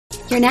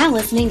You're now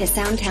listening to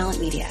Sound Talent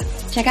Media.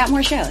 Check out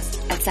more shows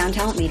at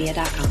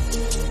soundtalentmedia.com.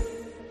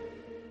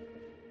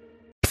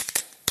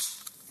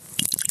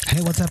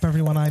 Hey, what's up,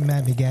 everyone? I'm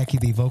Matt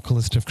Migaki, the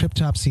vocalist of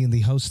Cryptopsy and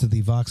the host of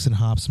the Vox and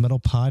Hops Metal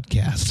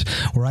Podcast,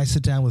 where I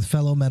sit down with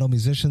fellow metal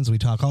musicians. We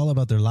talk all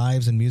about their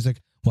lives and music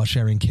while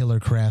sharing killer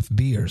craft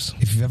beers.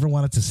 If you've ever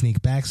wanted to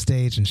sneak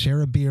backstage and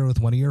share a beer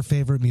with one of your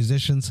favorite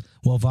musicians,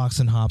 well, Vox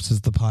and Hops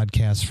is the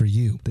podcast for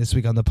you. This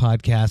week on the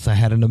podcast, I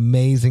had an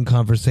amazing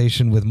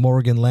conversation with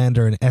Morgan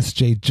Lander and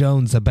S.J.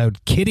 Jones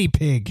about Kitty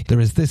Pig.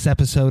 There is this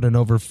episode and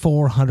over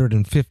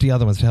 450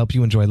 other ones to help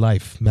you enjoy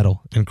life,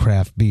 metal, and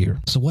craft beer.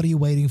 So what are you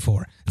waiting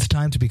for? It's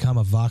time to become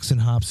a Vox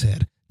and Hops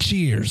head.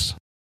 Cheers!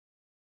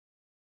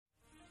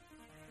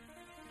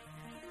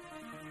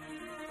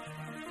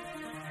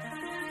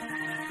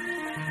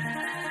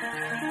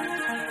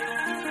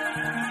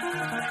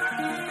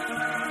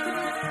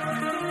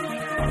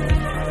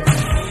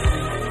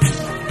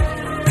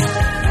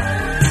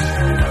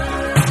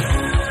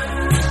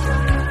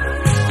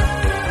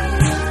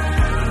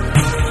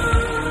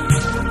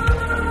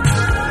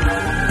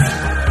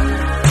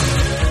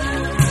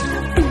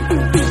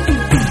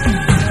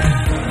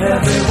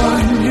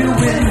 Everyone you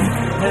win,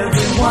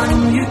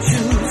 everyone you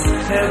choose,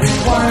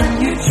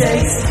 everyone you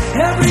chase,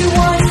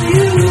 everyone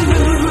you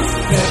lose.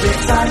 Every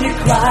time you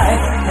cry,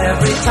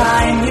 every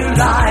time you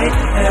lie,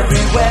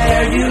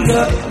 everywhere you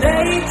look,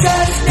 they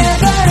just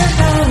never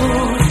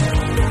know.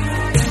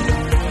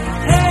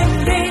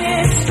 And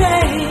it's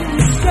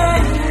strange,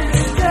 strange,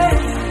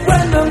 strange.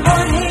 When the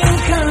morning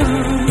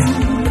comes,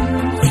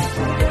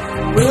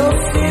 we'll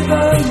see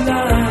the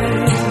light.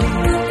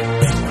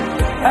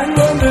 And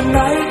when the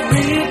night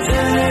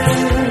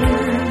returns,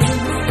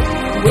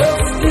 we'll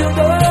steal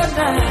the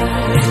night.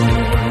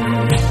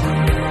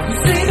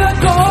 See the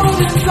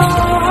golden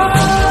dawn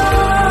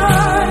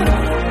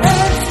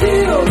and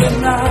steal the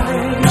night.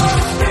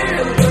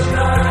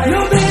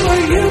 You'll be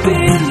where you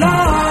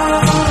belong.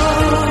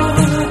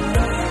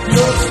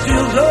 You'll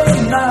steal the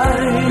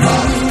night.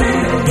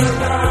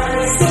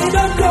 See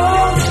the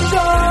golden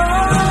dawn.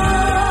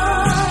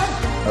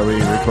 Are we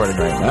recording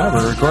right now?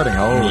 We're recording.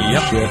 Oh,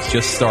 yep. shit. It's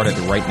just started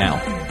right now.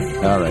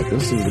 All right,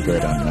 this is the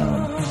great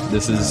unknown.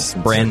 This is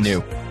brand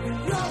new.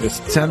 It's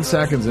 10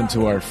 seconds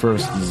into our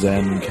first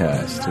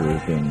Zencast.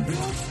 We've been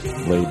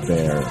laid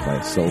bare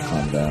by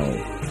Silicon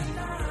Valley.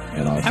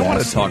 And I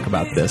want to talk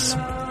about this.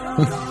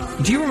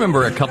 Do you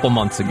remember a couple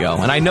months ago,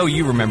 and I know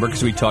you remember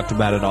because we talked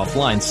about it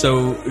offline,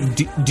 so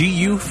do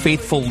you,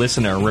 faithful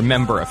listener,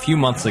 remember a few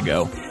months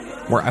ago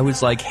where I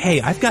was like, hey,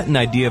 I've got an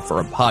idea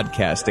for a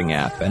podcasting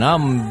app, and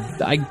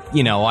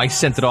I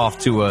sent it off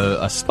to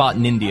a spot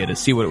in India to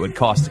see what it would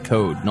cost to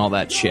code and all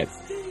that shit.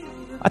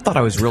 I thought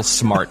I was real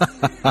smart.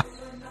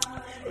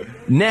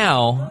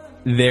 Now,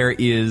 there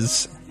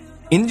is,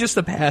 in just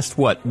the past,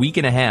 week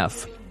and a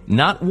half,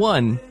 not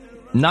one,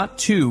 not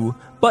two,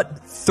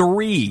 but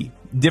 3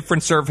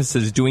 different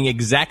services doing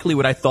exactly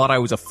what I thought I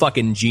was a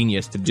fucking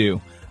genius to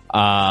do.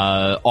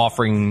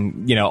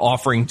 Offering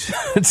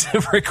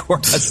to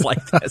record us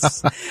like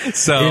this.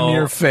 So in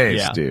your face,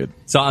 yeah. dude.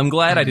 So I'm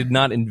glad I did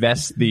not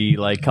invest the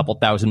couple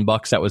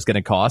 $1,000 that was going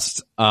to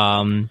cost.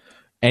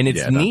 And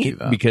it's neat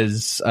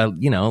because I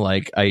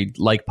like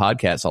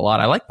podcasts a lot.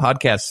 I like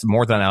podcasts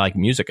more than I like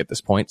music at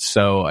this point.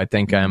 So I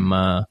think I'm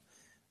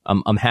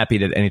happy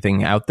that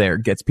anything out there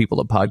gets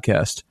people to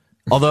podcast.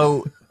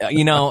 Although,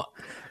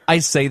 I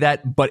say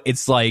that, but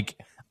it's like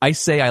I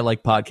say I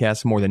like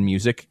podcasts more than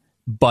music,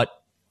 but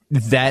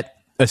that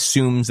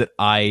assumes that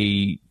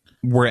I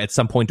were at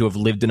some point to have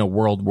lived in a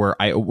world where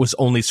I was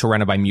only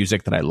surrounded by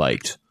music that I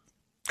liked.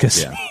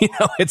 Because,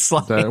 it's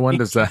like... When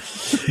does that...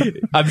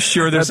 I'm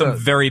sure there's some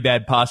very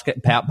bad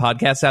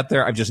podcasts out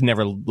there. I've just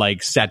never,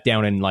 sat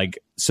down and,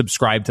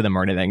 subscribed to them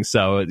or anything.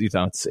 So,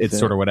 it's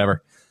sort of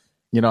whatever.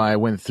 I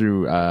went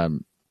through... I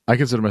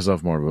consider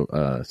myself more of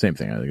a... same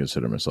thing. I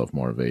consider myself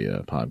more of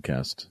a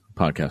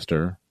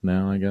podcaster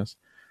now, I guess.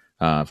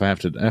 If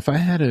I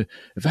had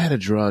to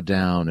draw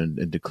down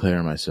and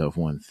declare myself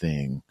one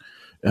thing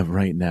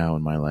right now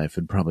in my life,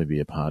 it'd probably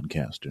be a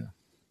podcaster.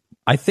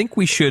 I think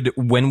we should,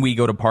 when we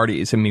go to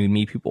parties and we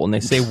meet people and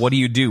they say, what do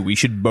you do? We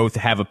should both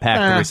have a pact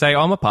where we say,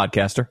 I'm a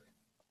podcaster.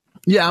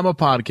 Yeah, I'm a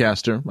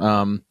podcaster.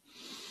 I'm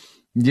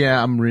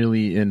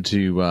really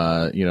into,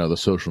 the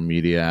social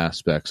media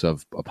aspects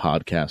of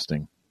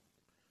podcasting.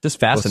 Just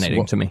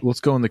fascinating to me. Let's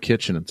go in the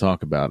kitchen and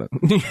talk about it.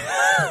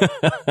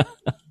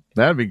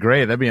 That'd be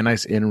great. That'd be a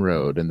nice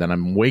inroad. And then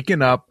I'm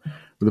waking up.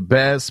 The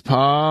best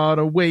part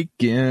of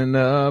waking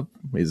up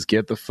is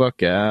get the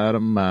fuck out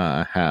of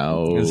my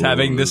house. Is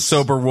having this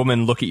sober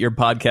woman look at your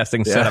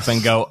podcasting setup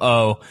and go,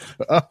 oh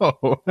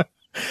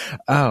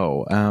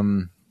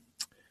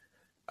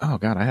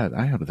God, I had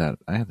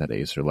that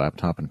Acer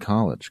laptop in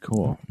college.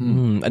 Cool.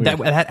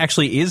 That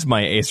actually is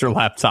my Acer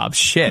laptop.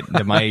 Shit.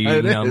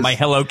 My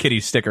Hello Kitty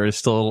sticker is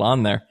still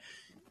on there.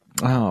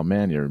 Oh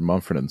man, your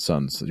Mumford &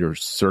 Sons, your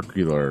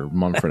circular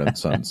Mumford &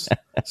 Sons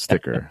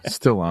sticker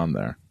still on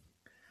there.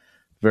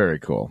 Very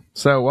cool.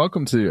 So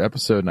welcome to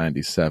episode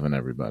 97,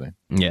 everybody.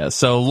 Yeah,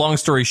 so long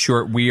story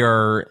short, we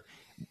are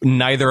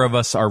neither of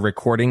us are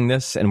recording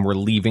this, and we're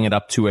leaving it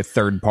up to a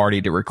third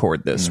party to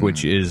record this,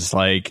 which is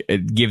like,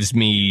 it gives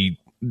me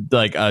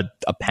like a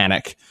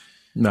panic.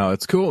 No,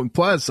 it's cool.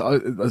 Plus,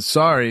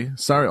 sorry,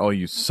 all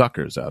you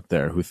suckers out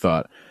there who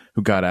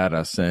got at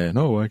us saying,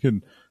 "Oh, I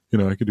could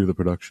do the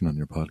production on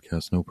your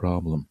podcast, no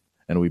problem,"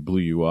 and we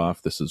blew you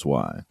off. This is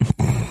why.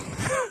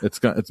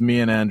 It's me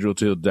and Andrew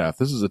till death.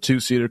 This is a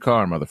 2-seater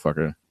car,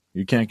 motherfucker.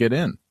 You can't get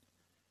in.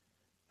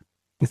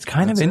 It's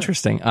kind of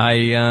interesting.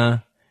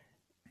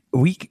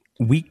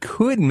 We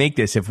could make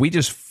this if we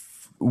just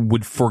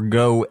would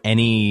forego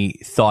any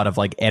thought of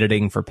like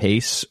editing for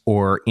pace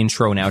or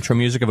intro and outro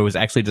music. If it was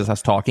actually just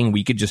us talking,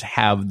 we could just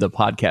have the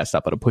podcast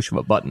up at a push of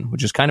a button,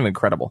 which is kind of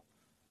incredible.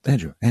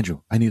 Andrew,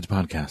 I need the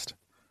podcast.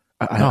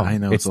 I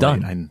know it's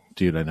done.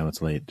 Late. I know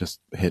it's late. Just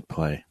hit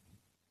play.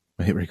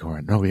 Hit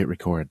record. No, we hit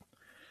record.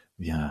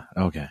 Yeah,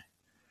 okay.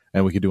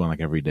 And we could do one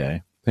like every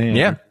day. Hey,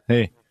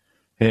 Andrew,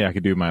 Hey, I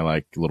could do my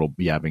like little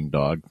yapping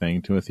dog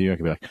thing with you. I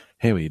could be like,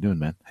 "Hey, what you doing,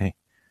 man? Hey,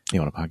 you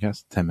want a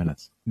podcast? 10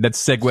 minutes." That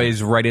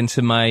segues right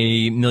into my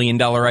 $1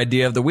 million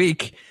idea of the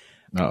week.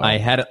 Uh-oh. I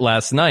had it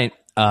last night.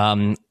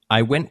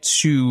 I went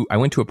to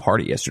a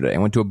party yesterday. I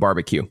went to a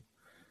barbecue.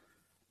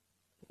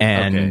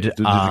 And okay. Did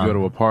you go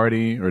to a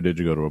party or did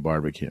you go to a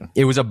barbecue?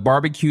 It was a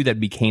barbecue that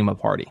became a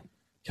party.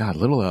 God,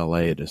 little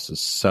LA just is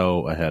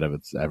so ahead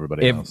of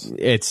everybody else.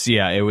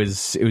 It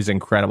was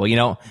incredible. You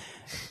know,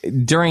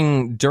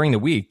 during the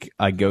week,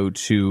 I go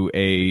to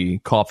a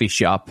coffee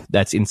shop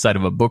that's inside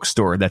of a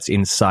bookstore that's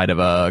inside of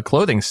a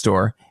clothing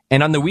store,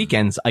 and on the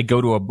weekends, I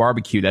go to a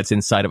barbecue that's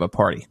inside of a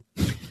party.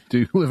 Do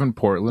you live in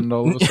Portland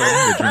all of a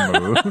sudden? Did you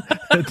move?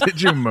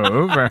 Did you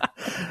move? Or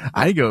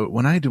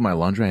when I do my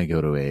laundry, I go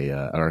to a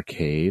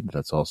arcade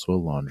that's also a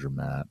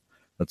laundromat.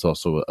 That's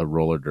also a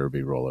roller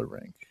derby roller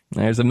rink.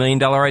 There's $1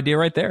 million idea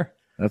right there.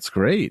 That's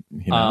great.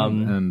 You know,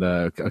 and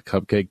a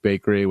cupcake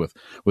bakery with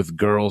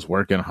girls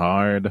working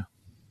hard.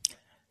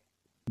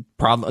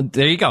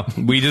 There you go.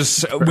 We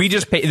just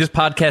paid, this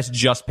podcast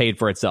just paid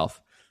for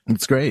itself.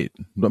 It's great.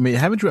 I mean,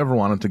 haven't you ever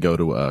wanted to go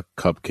to a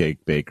cupcake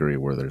bakery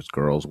where there's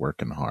girls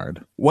working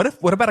hard? What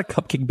about a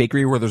cupcake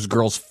bakery where there's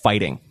girls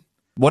fighting?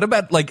 What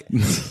about like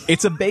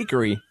it's a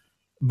bakery,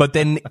 but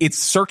then it's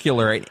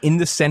circular, and in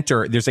the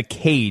center there's a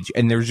cage,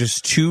 and there's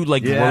just two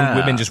like grown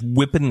women just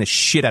whipping the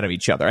shit out of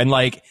each other, and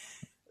like.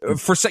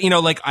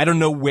 Like I don't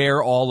know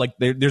where all like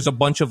there's a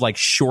bunch of like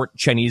short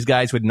Chinese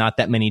guys with not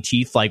that many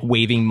teeth like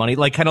waving money,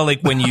 like kind of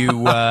like when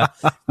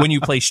you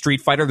play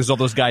Street Fighter, there's all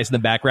those guys in the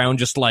background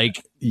just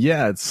like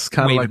it's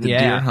kind of like the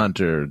Deer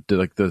Hunter,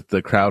 like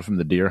the crowd from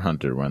the Deer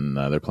Hunter when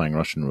they're playing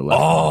Russian roulette.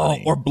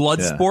 Or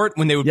Bloodsport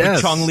when they would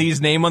put Chong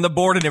Li's name on the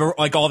board and they were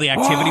like all the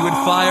activity would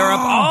fire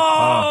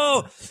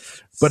up.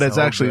 But it's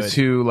actually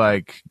two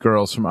like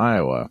girls from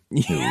Iowa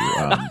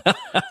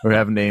who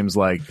have names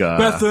like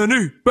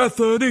Bethany.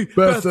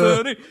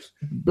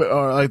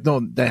 Or like no,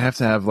 they have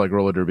to have like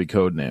roller derby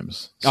code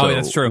names. So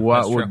that's true.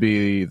 What would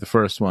be the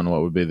first one?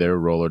 What would be their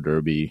roller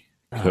derby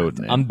code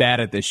name? I'm bad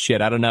at this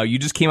shit. I don't know. You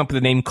just came up with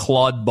the name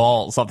Claude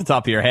Balls off the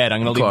top of your head.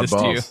 I'm going to leave this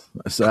to you.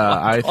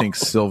 I think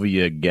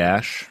Sylvia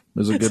Gash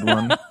is a good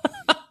one.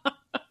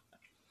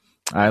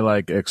 I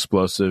like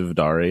Explosive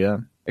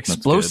Daria.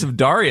 Explosive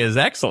Daria is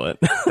excellent.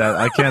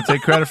 I can't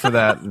take credit for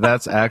that.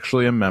 That's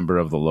actually a member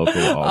of the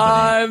local Albany.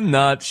 I'm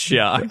not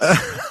shocked.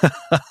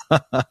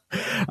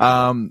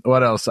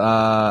 What else?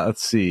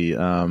 Let's see.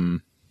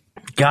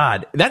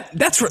 God,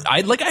 that's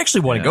I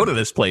actually want to go to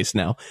this place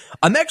now.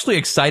 I'm actually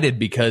excited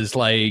because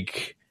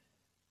like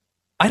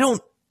I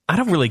don't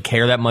really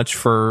care that much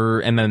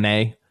for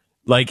MMA.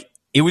 Like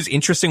it was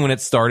interesting when it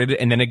started,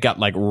 and then it got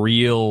like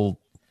real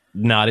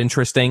not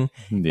interesting.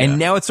 And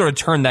now it's sort of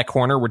turned that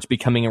corner where it's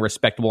becoming a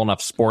respectable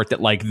enough sport that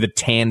like the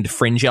tanned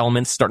fringe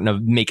element's starting to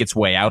make its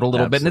way out a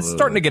little bit, and it's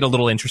starting to get a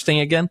little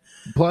interesting again.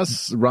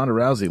 Plus Ronda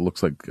Rousey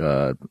looks like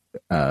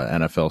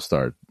NFL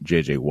star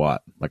JJ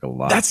Watt like a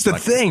lot. That's the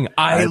thing.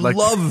 I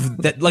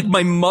love that. Like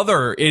my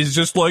mother is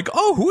just like,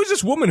 oh, who is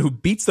this woman who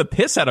beats the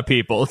piss out of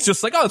people? It's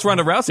just like, oh, it's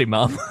Ronda Rousey,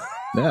 mom.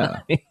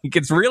 Yeah. It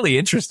gets really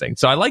interesting.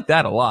 So I like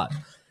that a lot.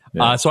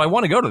 Yeah. So I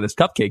want to go to this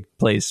cupcake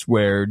place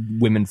where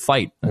women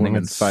fight.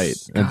 Women fight.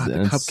 God, the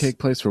cupcake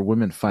place where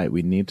women fight.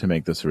 We need to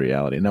make this a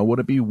reality. Now, would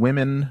it be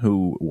women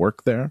who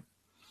work there?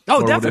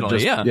 Oh,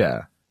 definitely.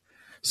 Yeah.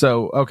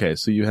 So, okay.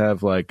 So you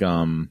have like,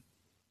 I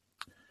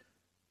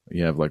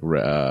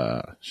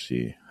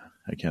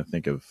can't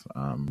think of,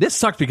 This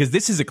sucks because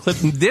this is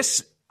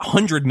this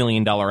 $100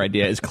 million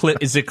idea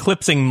is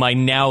eclipsing my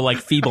now like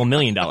feeble $1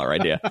 million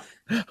idea.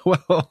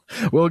 Well,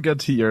 we'll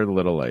get to your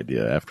little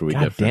idea after we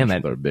get finished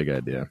with our big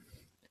idea.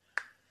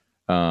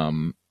 But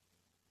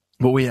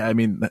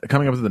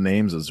coming up with the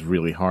names is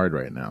really hard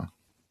right now.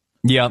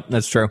 Yeah,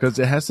 that's true. Because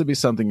it has to be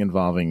something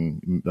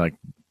involving like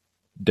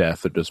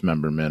death or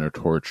dismemberment or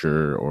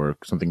torture or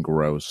something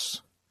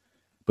gross.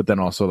 But then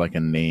also like a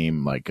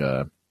name like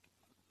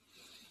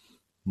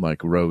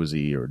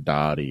Rosie or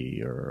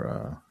Dottie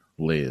or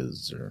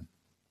Liz or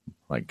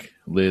like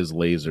Liz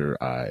Laser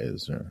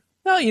Eyes or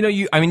No,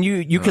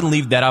 you can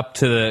leave that up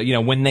to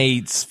when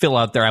they fill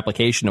out their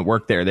application to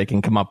work there, they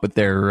can come up with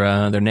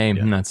their name,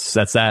 and that's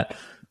that.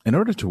 In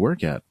order to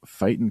work at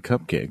Fightin'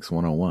 Cupcakes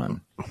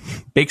 101.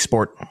 Bake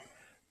Sport.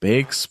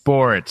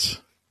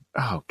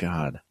 Oh,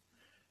 God.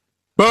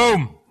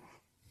 Boom.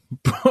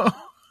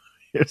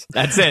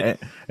 That's it.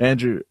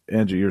 Andrew,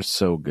 you're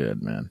so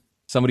good, man.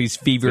 Somebody's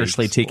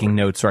feverishly taking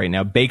notes right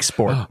now. Bake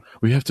Sport. Oh,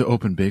 we have to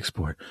open Bake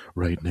Sport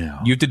right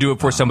now. You have to do it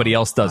before somebody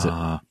else does it.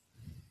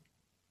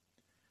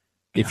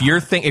 If you're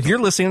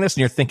listening to this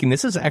and you're thinking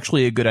this is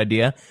actually a good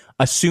idea,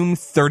 assume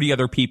 30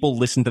 other people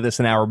listen to this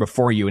an hour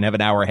before you and have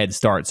an hour head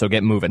start. So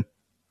get moving.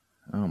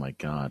 Oh my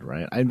God!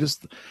 Right? I'm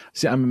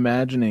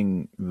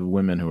imagining the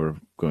women who are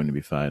going to be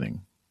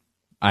fighting.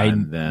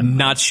 I'm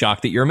not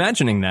shocked that you're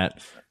imagining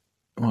that.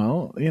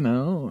 Well,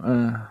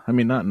 not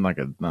in like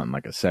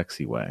a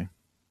sexy way.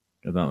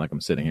 It's not like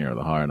I'm sitting here with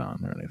a hard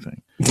on or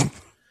anything.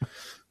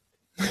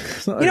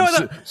 It's not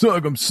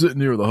like I'm sitting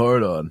here with a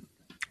hard on.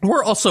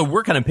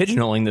 We're kind of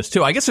pigeonholing this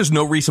too. I guess there's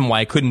no reason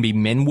why it couldn't be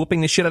men whooping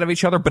the shit out of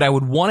each other, but I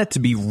would want it to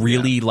be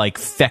really like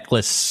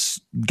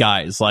feckless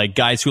guys, like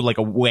guys who like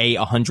weigh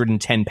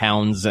 110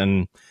 pounds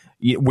and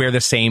wear the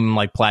same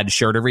like plaid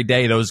shirt every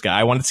day. Those guys,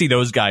 I want to see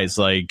those guys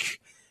like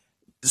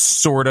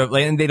sort of,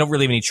 and they don't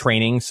really have any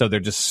training, so they're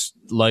just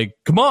like,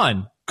 come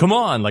on,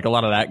 like a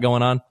lot of that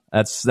going on.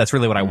 That's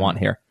really what I want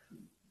here.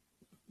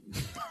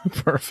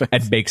 Perfect.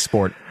 At Bake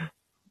Sport,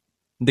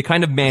 the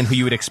kind of man who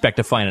you would expect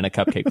to find in a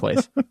cupcake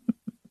place.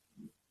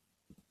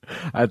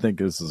 I think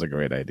this is a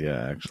great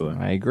idea, actually.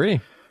 I agree.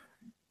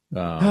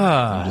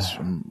 I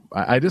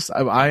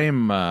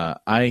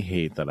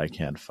hate that I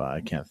can't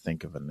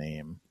think of a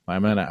name.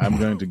 I'm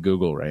going to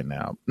Google right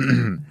now.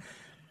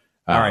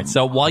 All right.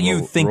 So while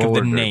you think of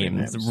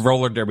the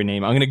roller derby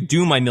name, I'm going to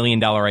do my $1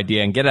 million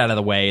idea and get it out of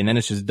the way, and then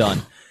it's just done.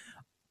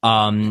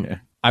 Okay.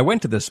 I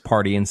went to this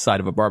party inside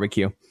of a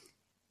barbecue,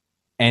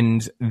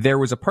 and there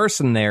was a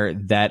person there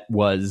that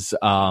was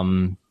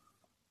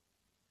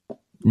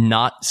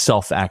not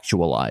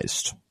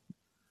self-actualized,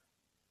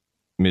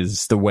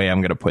 is the way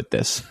I'm going to put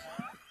this.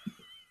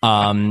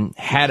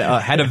 Had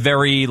a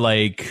very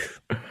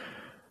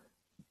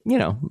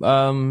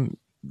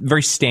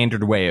very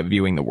standard way of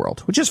viewing the world,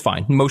 which is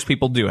fine. Most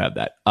people do have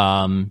that.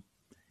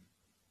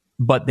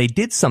 But they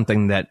did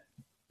something that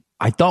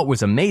I thought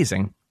was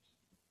amazing,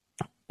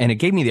 and it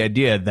gave me the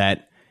idea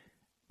that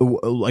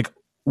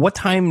what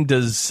time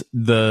does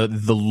the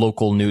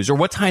local news, or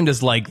what time does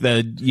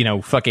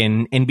the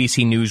fucking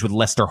NBC News with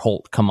Lester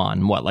Holt come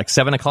on? What, like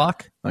 7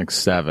 o'clock? Like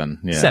 7,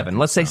 yeah. 7.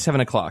 Let's say 7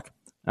 o'clock.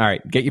 All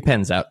right, get your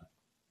pens out.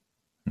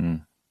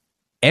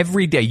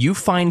 Every day you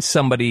find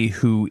somebody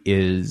who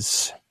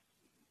is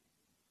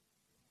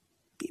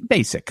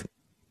basic.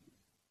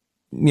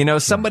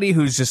 Somebody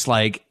who's just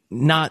like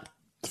not.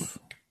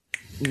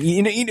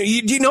 You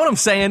know what I'm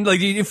saying? Like,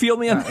 do you feel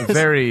me on this?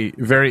 Very,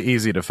 very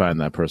easy to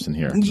find that person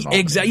here.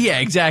 Exactly. Yeah,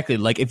 exactly.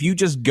 Like, if you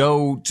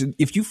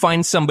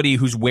find somebody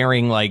who's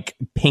wearing like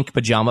pink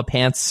pajama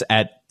pants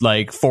at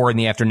like 4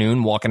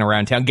 p.m. walking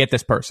around town, get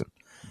this person.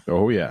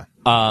 Oh yeah.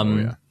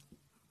 And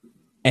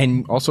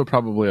also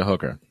probably a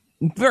hooker.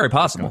 Very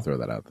possible. I'm gonna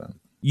throw that out there.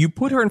 You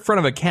put her in front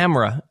of a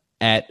camera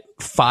at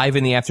 5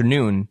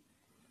 p.m.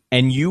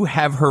 and you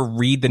have her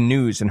read the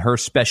news in her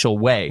special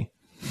way,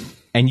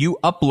 and you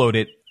upload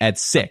it at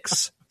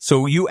 6.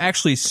 So you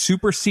actually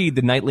supersede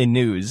the nightly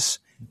news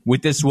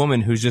with this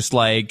woman who's just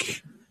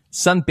like,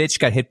 some bitch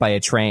got hit by a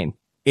train.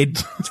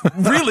 It's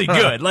really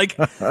good. Like,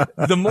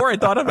 the more I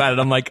thought about it,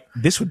 I'm like,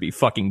 this would be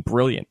fucking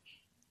brilliant.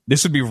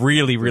 This would be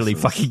really, really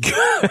fucking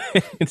good.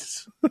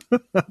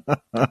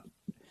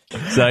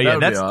 So yeah,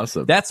 that's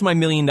awesome. That's my $1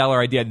 million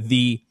idea.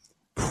 The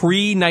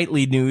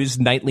pre-nightly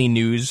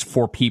news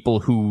for people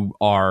who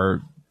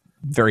are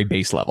very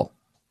base level.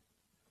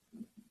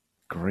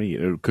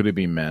 Great. Could it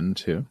be men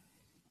too?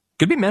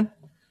 Could be men.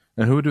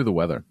 And who would do the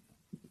weather?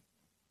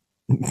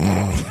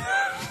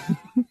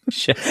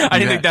 Shit. I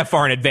didn't think that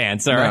far in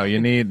advance. All right. No, you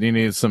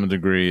need some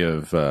degree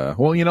of.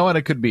 Well, you know what?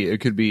 It could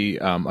be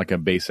like a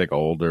basic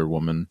older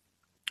woman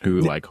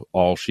who like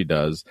all she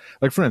does.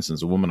 Like for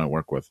instance, a woman I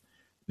work with,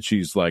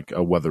 she's like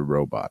a weather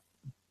robot.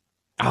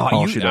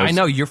 Oh, I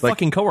know your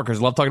fucking coworkers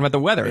love talking about the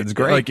weather. It's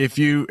great. Like if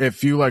you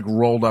like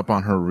rolled up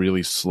on her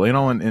really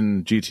slow,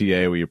 in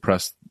GTA where you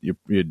press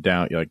you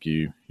down, like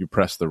you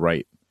press the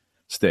right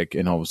stick,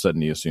 and all of a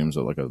sudden he assumes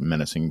like a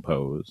menacing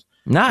pose.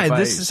 Nah,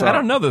 I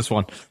don't know this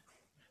one.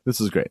 This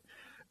is great.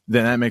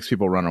 Then that makes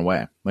people run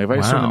away. Like if I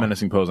assumed a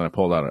menacing pose and I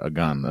pulled out a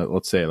gun,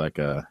 let's say like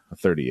a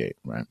 38,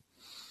 right?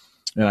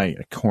 And I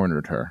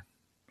cornered her,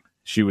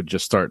 she would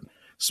just start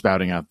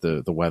spouting out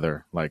the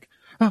weather like,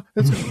 oh,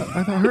 I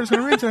heard it's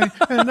going to rain today.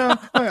 And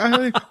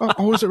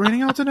is it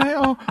raining out today?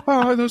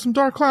 Oh, there's some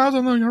dark clouds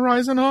on the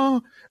horizon.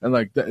 Oh, and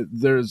like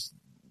there's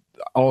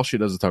all she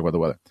does is talk about the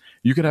weather.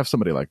 You could have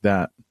somebody like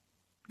that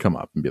come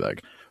up and be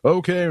like,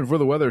 okay, for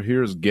the weather,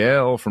 here's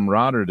Gail from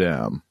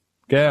Rotterdam.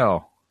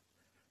 Gail.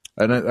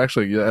 And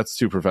actually, that's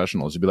two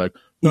professionals. You'd be like,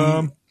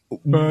 I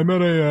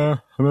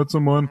met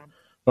someone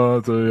down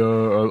at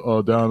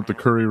the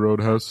Curry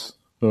Roadhouse.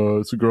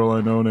 It's a girl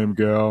I know named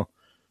Gal.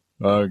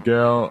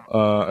 Gal,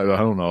 I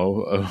don't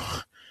know.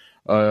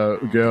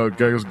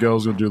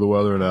 Gal's gonna do the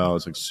weather now.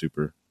 It's like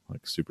super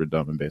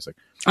dumb and basic.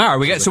 All right,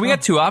 we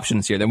got two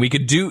options here. Then we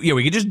could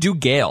just do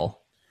Gail,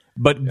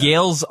 but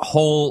Gail's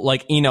whole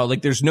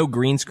there's no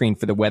green screen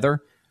for the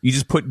weather. You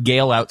just put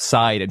Gail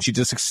outside, and she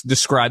just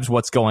describes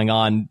what's going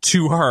on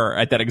to her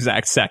at that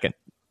exact second.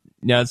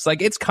 It's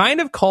like it's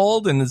kind of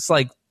cold and it's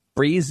like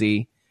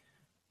breezy.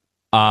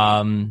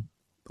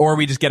 Or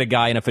we just get a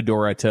guy in a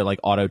fedora to like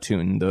auto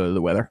tune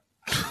the weather.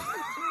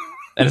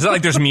 And it's not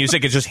like there's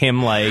music; it's just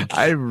him. Like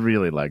I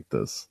really like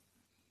this.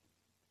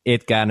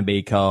 It's gonna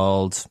be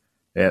cold.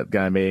 It's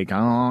gonna be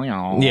cold.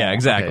 Yeah,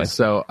 exactly. Okay,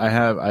 so I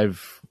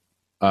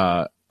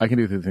can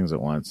do 2 things at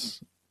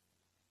once.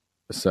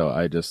 So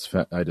I just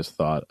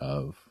thought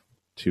of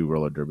 2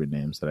 roller derby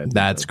names that I think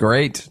That's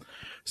great.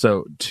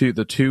 So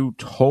the 2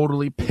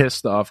 totally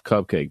pissed off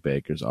cupcake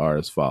bakers are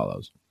as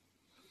follows: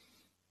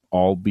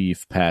 All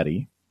Beef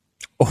Patty.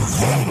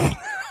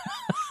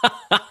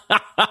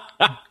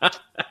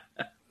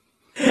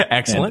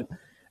 Excellent.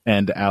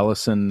 And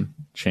Allison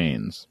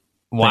Chains.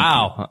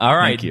 Wow. All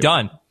right,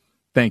 done.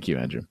 Thank you,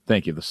 Andrew.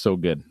 Thank you. That's so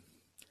good.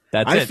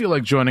 I feel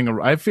like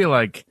I feel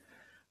like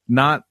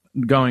not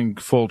going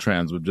full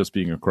trans with just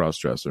being a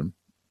cross-dresser.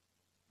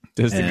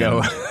 Just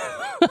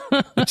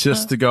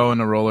to go in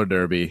a roller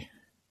derby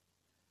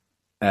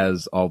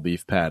as All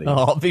Beef Patty.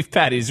 All Beef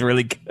Patty is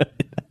really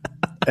good.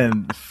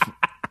 And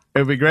it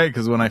would be great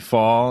because when I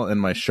fall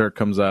and my shirt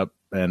comes up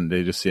and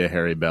they just see a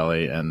hairy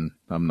belly and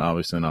I'm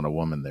obviously not a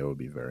woman, they would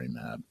be very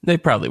mad. They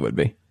probably would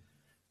be.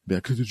 Yeah,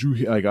 because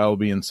I'll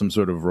be in some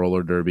sort of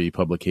roller derby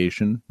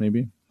publication,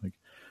 maybe like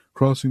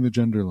crossing the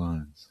gender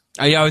lines.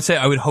 I would say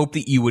I would hope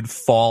that you would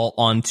fall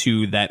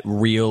onto that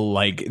real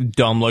like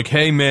dumb like,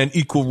 hey man,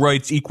 equal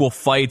rights, equal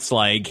fights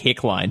like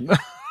hick line.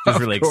 It's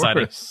really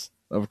exciting.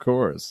 Of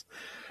course.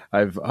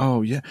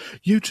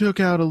 You took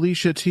out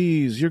Alicia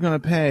Keys. You're gonna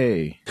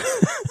pay.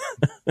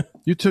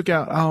 You took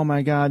out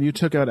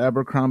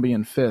Abercrombie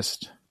and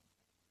Fist.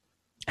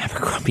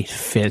 Abercrombie and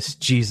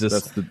Fist,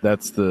 Jesus.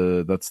 That's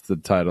the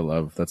title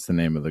of that's the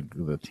name of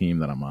the team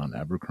that I'm on,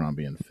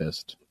 Abercrombie and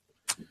Fist.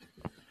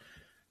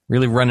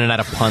 Really running out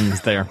of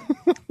puns there.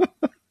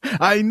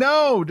 I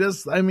know.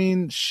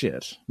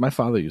 Shit. My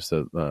father used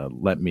to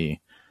make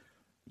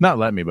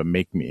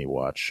me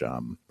watch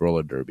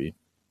roller derby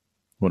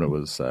when it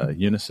was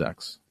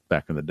unisex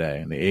back in the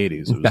day in the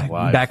 80s. It was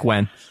live. Back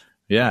when?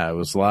 Yeah, it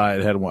was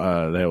live. It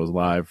was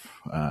live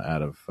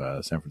out of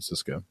San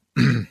Francisco,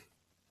 and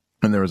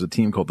there was a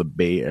team called the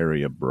Bay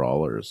Area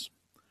Brawlers,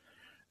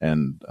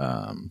 and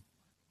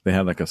they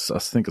had like I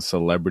think a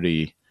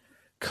celebrity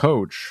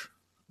coach.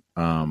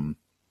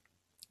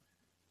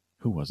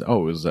 Who was it?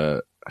 Oh, it was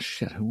who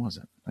was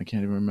it? I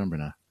can't even remember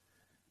now.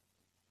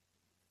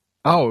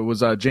 Oh, it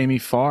was Jamie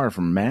Farr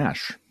from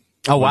MASH.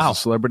 Oh, wow.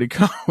 Celebrity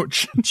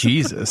coach.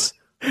 Jesus.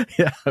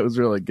 Yeah, it was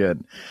really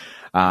good.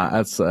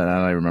 And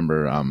I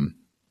remember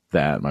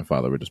that my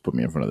father would just put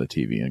me in front of the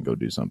TV and go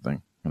do something.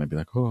 And I'd be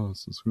like, oh,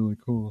 this is really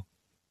cool.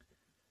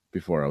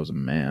 Before I was a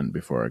man,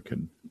 before I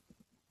could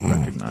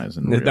recognize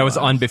and realize. That was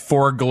on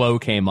before Glow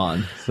came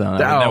on. So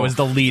that was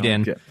the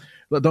lead-in.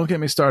 Don't get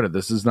me started.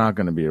 This is not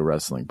going to be a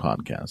wrestling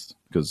podcast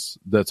because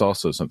that's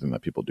also something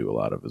that people do a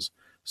lot of is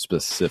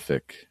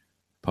specific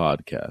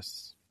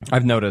podcasts.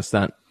 I've noticed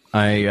that.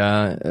 A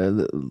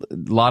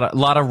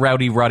lot of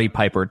Roddy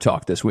Piper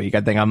talk this week.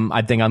 I think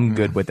I'm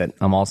good with it.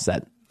 I'm all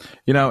set.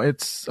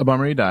 It's a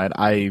bummer he died.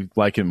 I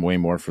like him way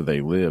more for They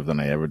Live than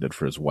I ever did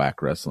for his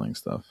whack wrestling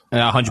stuff.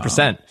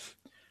 100%.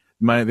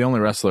 The only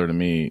wrestler to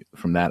me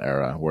from that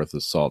era worth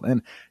his salt.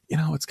 And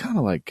it's kind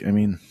of like,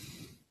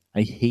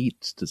 I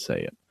hate to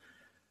say it.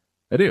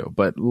 I do,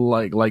 but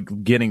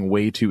like getting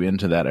way too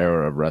into that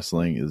era of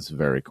wrestling is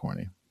very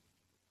corny.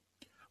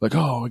 Like,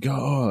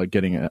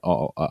 getting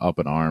all up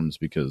in arms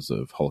because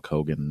of Hulk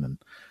Hogan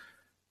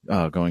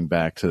and going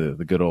back to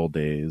the good old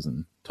days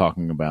and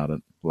talking about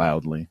it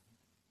loudly.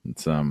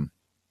 It's the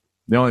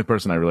only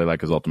person I really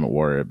like is Ultimate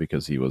Warrior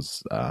because he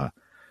was on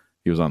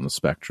the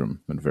spectrum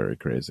and very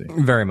crazy,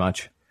 very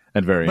much,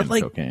 and very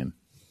into cocaine.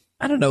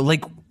 I don't know,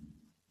 like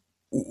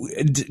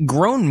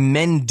grown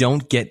men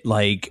don't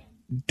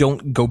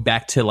go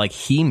back to like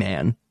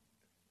He-Man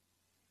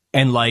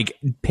and like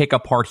pick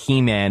apart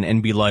He-Man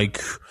and be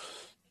like,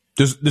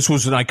 this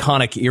was an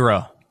iconic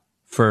era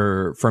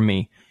for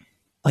me.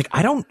 Like,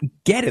 I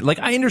don't get it. Like,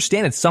 I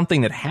understand it's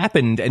something that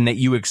happened and that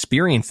you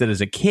experienced it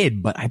as a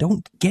kid, but I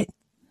don't get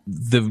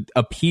the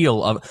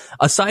appeal of,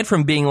 aside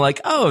from being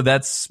like, oh,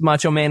 that's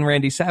Macho Man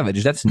Randy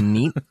Savage. That's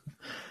neat.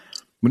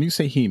 When you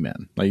say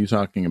He-Man, are you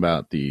talking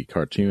about the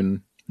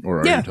cartoon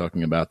or are you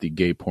talking about the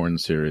gay porn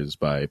series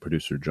by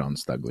producer John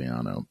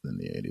Stagliano in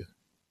the 80s?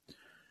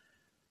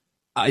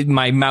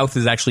 My mouth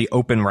is actually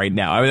open right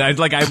now. I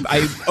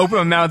opened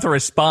my mouth to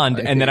respond,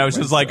 and then I was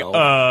just like,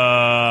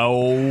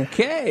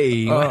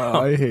 okay.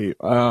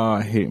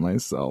 I hate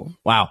myself.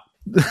 Wow.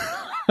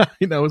 I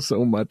know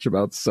so much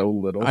about so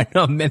little. I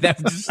know, man.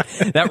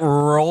 That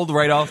rolled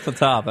right off the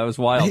top. That was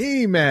wild.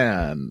 Hey,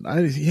 man.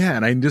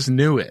 And I just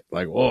knew it.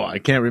 Like, oh, I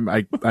can't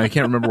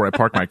remember where I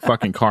parked my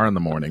fucking car in the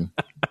morning.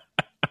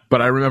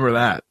 But I remember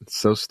that. It's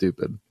so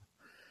stupid.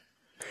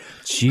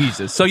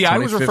 Jesus. So yeah, I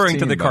was referring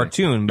to the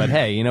cartoon, but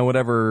hey,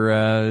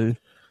 whatever.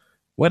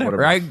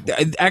 I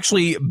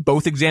actually,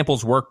 both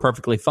examples work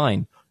perfectly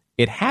fine.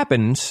 It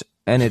happens,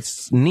 and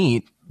it's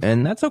neat,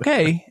 and that's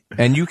okay.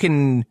 And you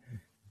can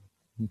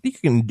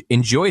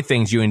enjoy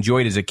things you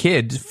enjoyed as a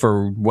kid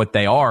for what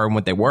they are and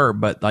what they were,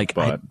 but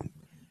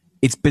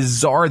it's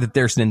bizarre that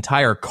there's an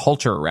entire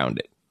culture around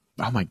it.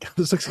 Oh my God,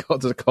 there's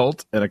a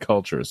cult and a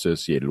culture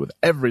associated with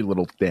every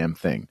little damn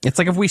thing. It's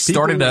like if we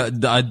started a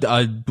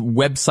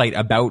website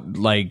about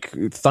like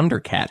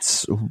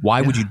Thundercats.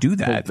 Why would you do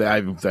that?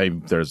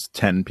 There's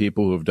 10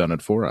 people who have done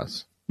it for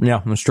us.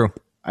 Yeah, that's true.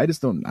 I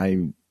just don't.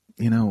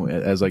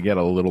 As I get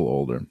a little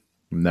older,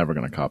 I'm never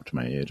going to cop to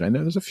my age. I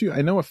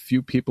know a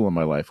few people in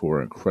my life who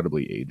are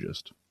incredibly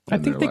ageist. I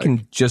think they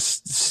can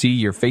just see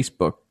your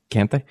Facebook,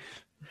 can't they?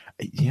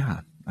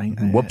 Yeah.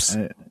 Whoops.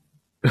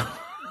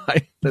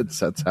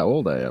 That's how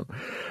old I am.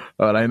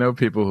 But I know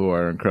people who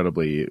are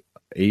incredibly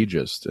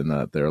ageist in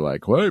that they're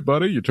like, "Hey,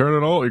 buddy, you're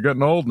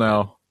getting old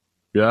now."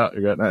 Yeah,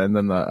 and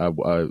then I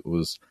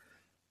was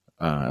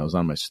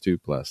on my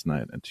stoop last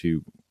night, and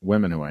 2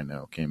 women who I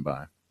know came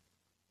by.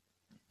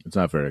 This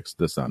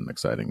is not an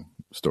exciting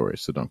story,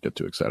 so don't get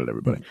too excited,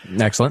 everybody.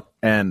 Excellent.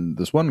 And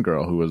this one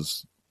girl who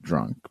was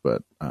drunk,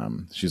 but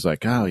she's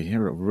like, "Oh,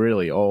 you're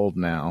really old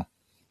now,"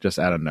 just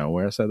out of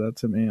nowhere said that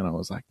to me, and I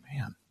was like,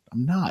 "Man,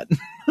 I'm not."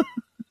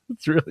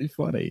 It's really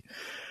funny.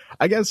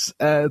 I guess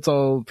it's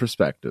all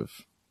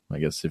perspective. I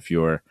guess if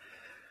you're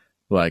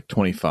like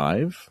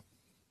 25,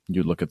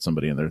 you look at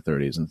somebody in their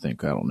 30s and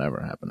think, that'll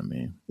never happen to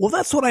me. Well,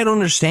 that's what I don't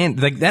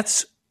understand. Like,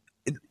 that's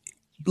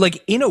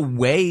like, in a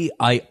way,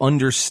 I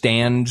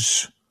understand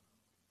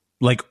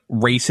like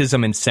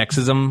racism and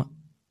sexism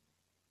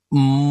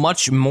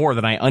much more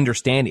than I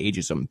understand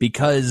ageism,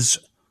 because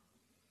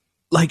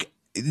like,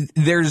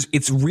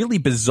 it's really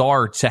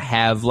bizarre to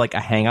have like a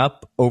hang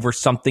up over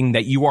something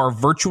that you are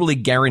virtually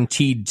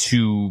guaranteed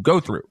to go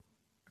through.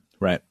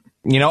 Right.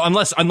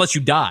 Unless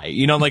you die,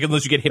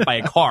 unless you get hit by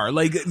a car.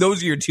 Like,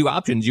 those are your 2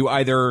 options. You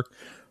either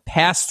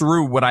pass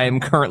through what I am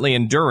currently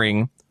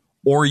enduring,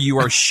 or you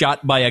are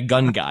shot by a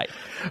gun guy.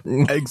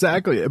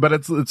 Exactly. But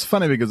it's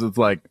funny because it's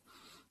like,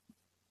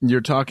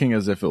 you're talking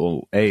as if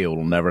it'll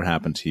never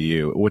happen to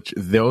you, which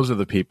those are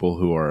the people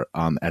who are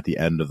at the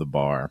end of the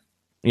bar.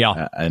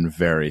 Yeah, and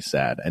very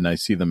sad. And I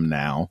see them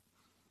now,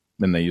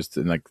 and they used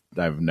to, like,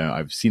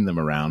 I've seen them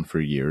around for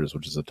years,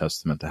 which is a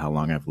testament to how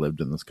long I've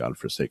lived in this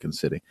godforsaken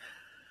city.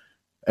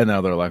 And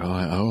now they're like,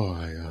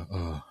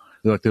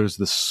 they're like, there's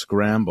this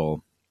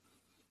scramble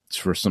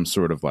for some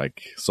sort of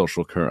like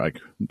social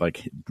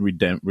like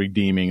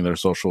redeeming their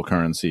social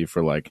currency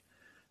for like,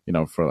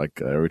 for like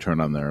a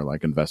return on their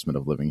like investment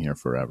of living here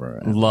forever.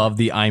 And love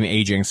the I'm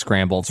aging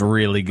scramble. It's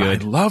really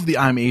good. I love the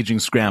I'm aging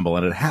scramble,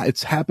 and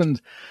it's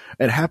happened.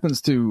 It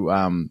happens to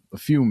a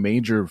few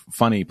major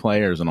funny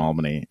players in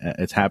Albany.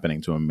 It's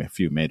happening to a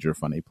few major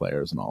funny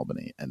players in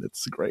Albany, and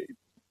it's great.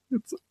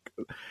 It's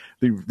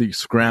the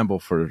scramble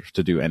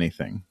to do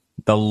anything.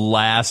 The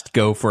last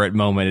go for it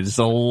moment. It's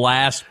the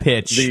last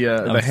pitch.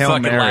 The Hail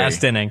Mary,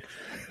 last inning.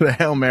 The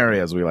Hail Mary,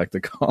 as we like to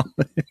call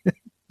it.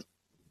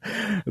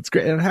 It's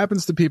great. And it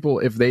happens to people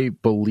if they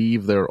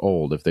believe they're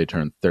old, if they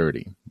turn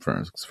 30,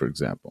 for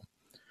example.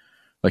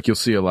 Like, you'll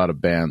see a lot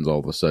of bands all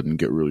of a sudden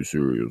get really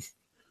serious.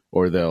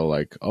 Or they'll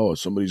like,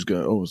 somebody's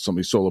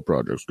solo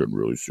project's getting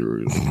really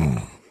serious.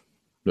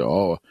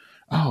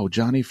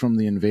 Johnny from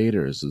the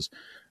Invaders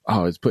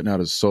he's putting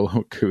out his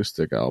solo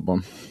acoustic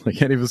album. I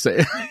can't even say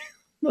it.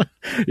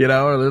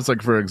 Or there's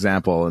like, for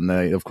example, and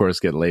they of course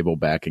get label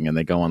backing, and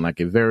they go on like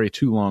a very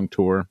too long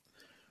tour,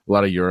 a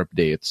lot of Europe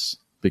dates,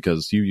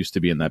 because you used to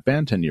be in that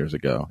band 10 years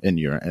ago in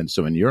Europe. And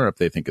so in Europe,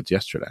 they think it's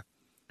yesterday.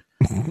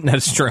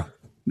 That's true.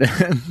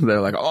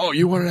 They're like,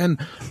 you were in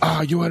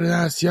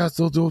us. Yes,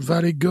 they'll do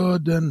very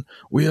good. And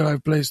we have a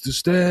place to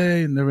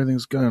stay and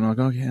everything's going.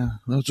 Like, yeah,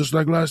 that's just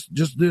like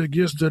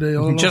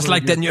yesterday. Just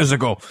like 10 years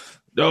ago.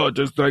 Oh,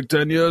 just like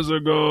 10 years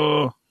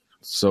ago.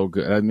 So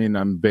good. I mean,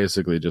 I'm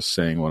basically just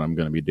saying what I'm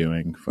going to be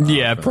doing.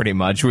 Pretty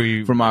much.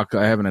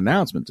 I have an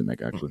announcement to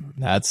make, actually.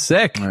 That's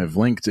sick. I've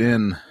linked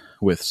in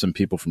with some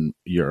people from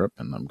Europe,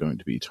 and I'm going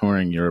to be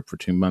touring Europe for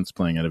 2 months,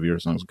 playing out of your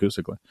songs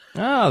acoustically.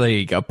 Oh, there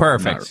you go.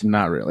 Perfect.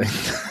 Not really.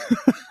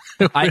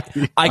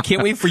 I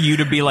can't wait for you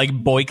to be like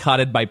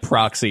boycotted by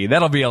proxy.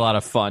 That'll be a lot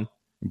of fun.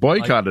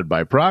 Boycotted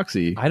by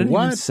proxy? I didn't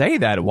even say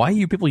that. Why are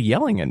you people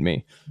yelling at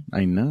me?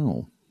 I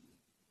know.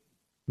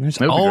 There's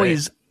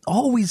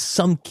always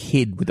some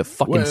kid with a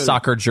fucking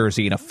soccer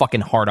jersey and a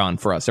fucking heart-on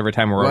for us every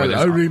time we're over there.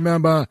 I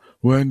remember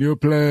when you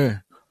play...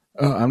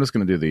 I'm just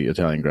going to do the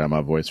Italian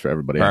grandma voice for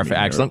everybody. Perfect.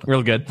 Excellent.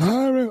 Real good.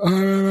 I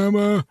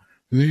remember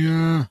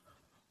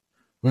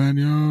when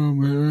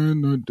you're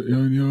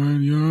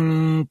in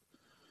Europe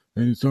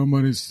and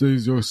somebody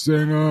says your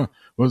singer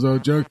was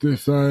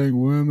objectifying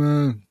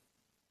women.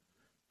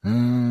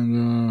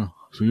 and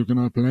so you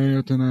cannot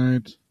play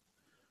tonight.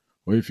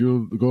 Or if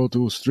you go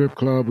to a strip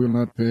club, we'll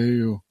not pay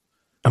you.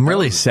 I'm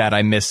really sad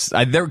I missed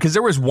because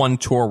there was one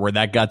tour where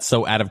that got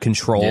so out of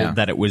control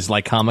that it was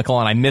like comical,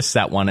 and I missed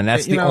that one, and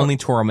that's the only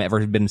tour I'm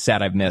ever been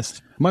sad I've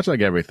missed. Much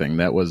like everything,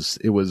 it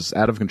was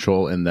out of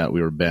control in that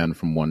we were banned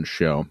from one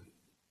show,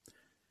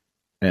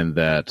 and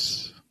that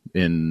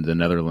in the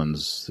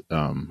Netherlands,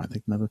 I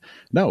think it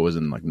was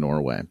in like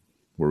Norway,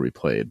 where we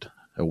played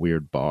a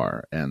weird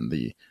bar, and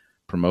the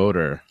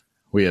promoter,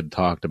 we had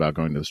talked about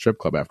going to the strip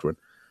club afterward.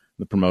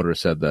 The promoter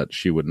said that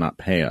she would not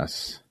pay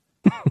us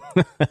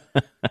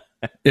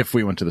if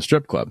we went to the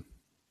strip club.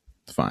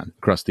 It's fine.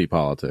 Crusty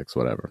politics,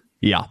 whatever.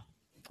 Yeah.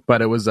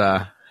 But it was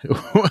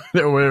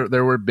there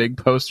were big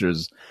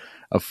posters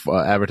of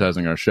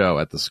advertising our show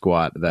at the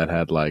Squat that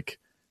had like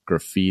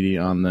graffiti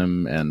on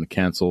them and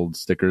canceled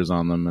stickers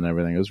on them and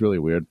everything. It was really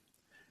weird.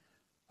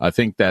 I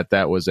think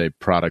that was a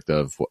product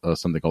of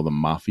something called the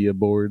Mafia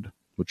board,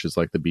 which is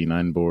like the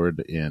B9 board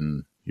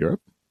in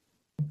Europe.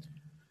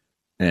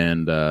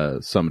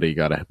 And somebody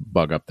got a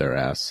bug up their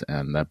ass,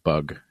 and that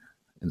bug,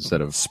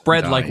 instead of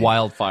spread dying, like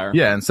wildfire.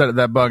 Yeah, instead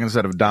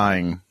of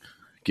dying,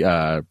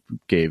 gave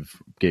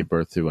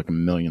birth to like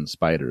 1 million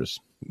spiders.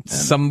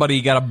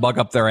 Somebody got a bug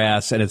up their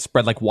ass, and it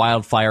spread like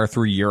wildfire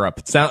through Europe.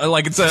 It sounds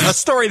like it's a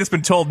story that's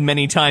been told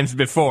many times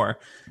before.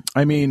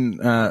 I mean,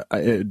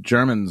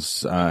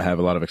 Germans have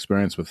a lot of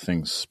experience with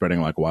things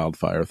spreading like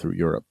wildfire through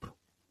Europe,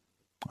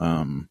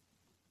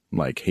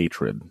 like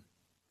hatred,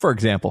 for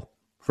example.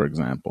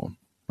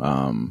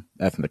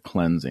 Ethnic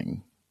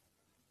cleansing.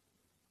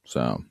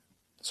 So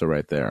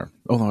right there.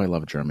 Although I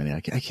love Germany. I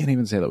can't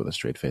even say that with a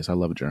straight face. I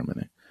love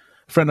Germany.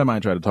 A friend of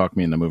mine tried to talk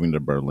me into moving to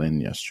Berlin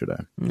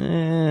yesterday.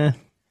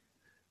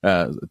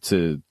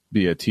 To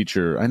be a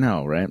teacher. I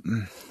know, right?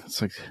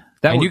 It's like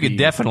that. And you could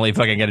definitely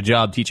fucking get a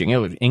job teaching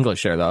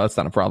English there, though. That's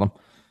not a problem.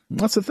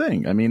 That's the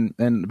thing. I mean,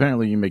 and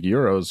apparently you make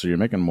euros, so you're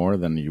making more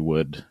than you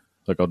would.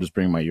 Like, I'll just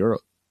bring my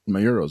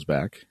euros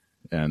back,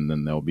 and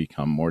then they'll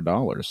become more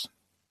dollars,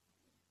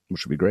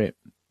 which would be great.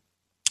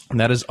 And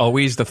that is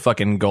always the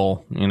fucking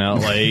goal, you know,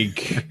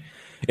 like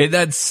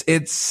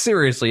it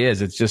seriously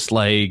is. It's just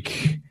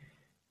like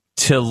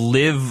to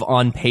live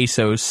on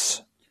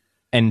pesos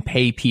and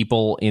pay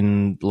people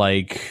in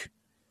like,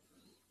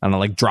 I don't know,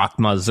 like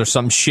drachmas or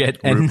some shit.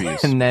 And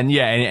then,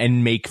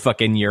 and make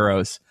fucking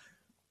euros.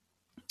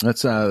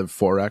 That's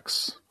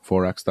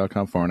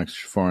Forex.com,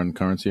 foreign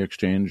currency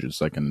exchange. It's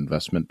like an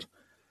investment,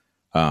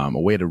 a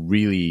way to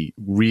really,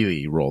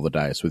 really roll the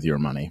dice with your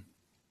money.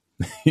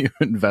 You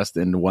invest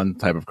in one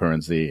type of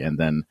currency and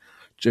then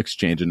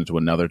exchange it into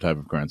another type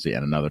of currency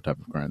and another type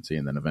of currency,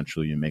 and then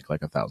eventually you make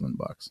like $1,000.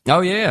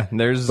 Oh yeah, but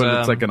it's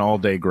like an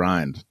all-day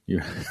grind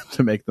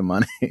to make the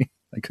money.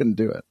 I couldn't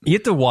do it. You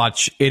have to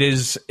watch. It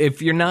is,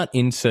 if you're not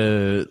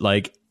into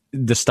like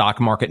the stock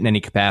market in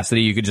any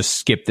capacity, you could just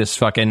skip this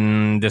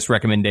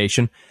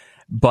recommendation.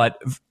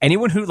 But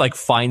anyone who like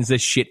finds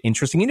this shit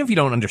interesting, even if you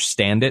don't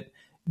understand it,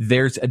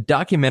 there's a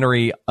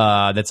documentary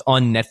that's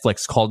on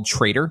Netflix called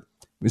Trader.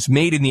 It was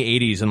made in the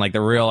 80s and like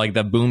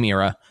the boom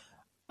era.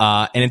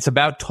 And it's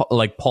about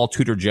like Paul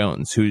Tudor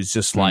Jones, who's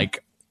just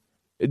like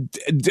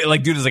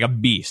dude is like a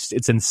beast.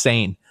 It's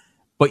insane.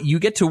 But you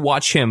get to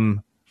watch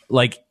him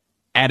like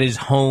at his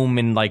home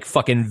in like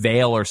fucking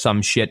Vail or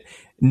some shit,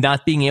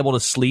 not being able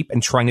to sleep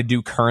and trying to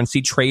do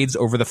currency trades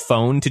over the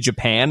phone to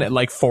Japan at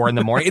like 4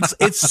 a.m.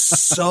 It's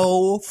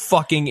so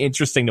fucking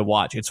interesting to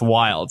watch. It's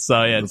wild.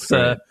 So yeah, it's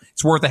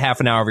worth a half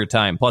an hour of your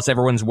time. Plus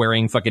everyone's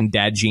wearing fucking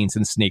dad jeans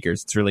and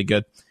sneakers. It's really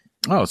good.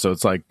 Oh, so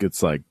it's like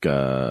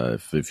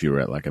if you were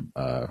at like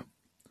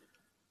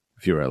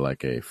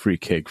a free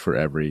cake for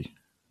every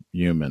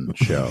human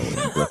show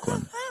in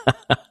Brooklyn,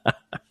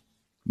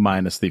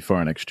 minus the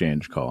foreign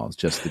exchange calls,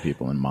 just the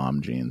people in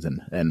mom jeans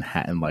and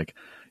like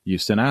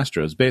Houston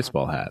Astros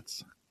baseball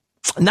hats.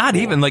 Not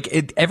even like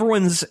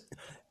everyone's,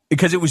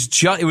 because it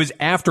was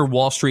after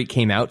Wall Street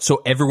came out,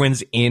 so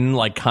everyone's in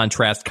like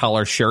contrast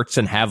color shirts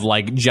and have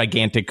like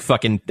gigantic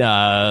fucking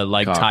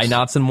like cocks, tie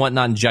knots and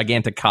whatnot, and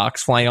gigantic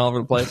cocks flying all over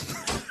the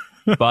place.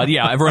 But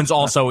yeah, everyone's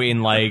also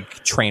in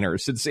like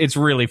trainers. It's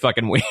really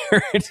fucking weird.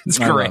 It's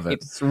great.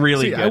 It's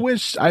really good. I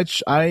wish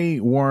I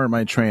wore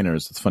my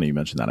trainers. It's funny you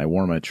mentioned that. I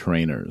wore my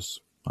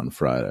trainers on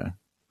Friday.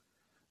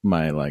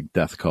 My like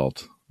death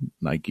cult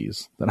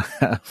Nikes that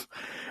I have,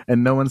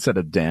 and no one said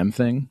a damn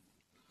thing.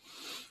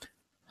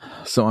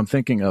 So I'm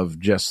thinking of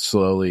just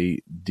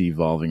slowly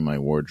devolving my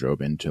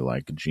wardrobe into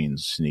like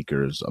jeans,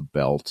 sneakers, a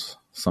belt,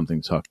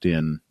 something tucked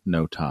in,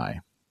 no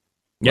tie.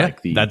 Yeah,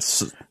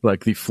 that's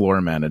like the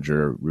floor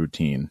manager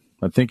routine.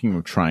 I'm thinking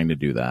of trying to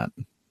do that.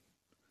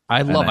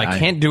 I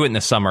can't do it in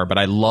the summer, but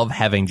I love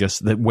having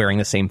just wearing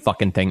the same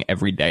fucking thing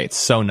every day. It's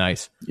so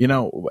nice. You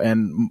know,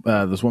 and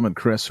this woman,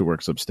 Chris, who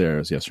works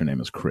upstairs, yes, her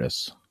name is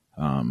Chris.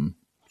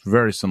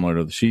 Very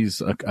similar to,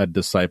 she's a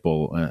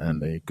disciple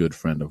and a good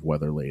friend of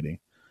Weather Lady.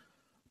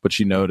 But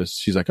she noticed,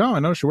 she's like, oh, I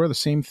noticed you wear the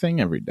same thing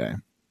every day.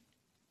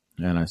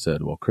 And I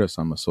said, well, Chris,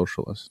 I'm a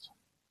socialist.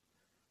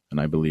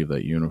 and I believe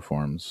that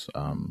uniforms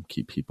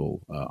keep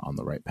people on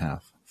the right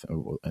path,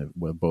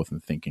 both in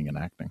thinking and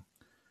acting.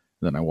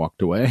 Then I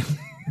walked away.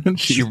 And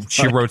she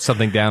wrote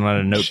something down on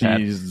a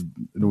notepad.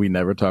 We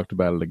never talked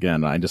about it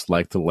again. I just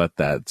like to let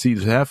that to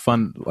have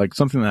fun. Like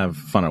something to have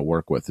fun at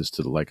work with is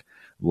to like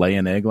lay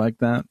an egg like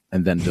that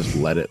and then just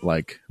let it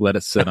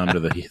sit under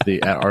the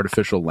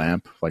artificial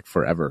lamp like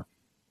forever.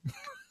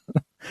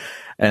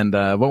 And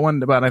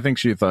but I think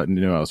she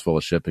knew I was full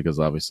of shit because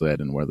obviously I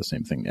didn't wear the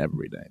same thing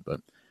every day. But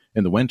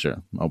in the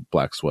winter, a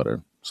black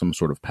sweater, some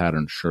sort of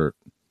patterned shirt,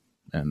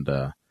 and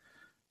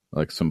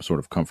like some sort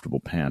of comfortable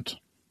pant.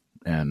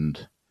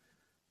 And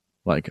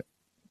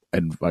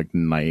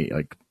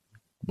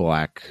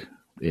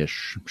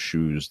black-ish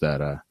shoes that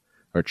are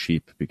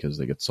cheap because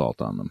they get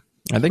salt on them.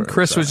 I think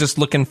Chris was just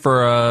looking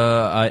for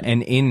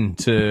an in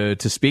to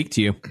speak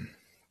to you.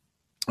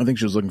 I think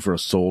she was looking for a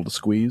soul to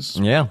squeeze.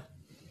 Yeah.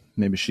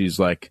 Maybe she's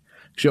like,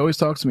 she always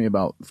talks to me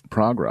about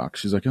prog rock.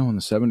 She's like, oh, in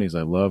the 70s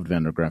I loved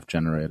Van der Graaf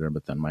Generator,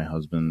 but then my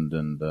husband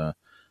and,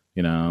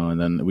 and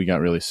then we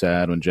got really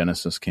sad when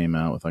Genesis came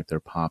out with like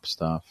their pop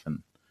stuff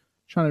and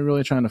trying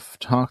to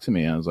talk to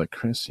me. I was like,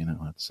 Chris, it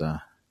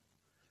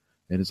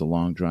is a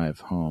long drive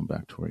home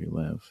back to where you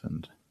live.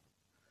 And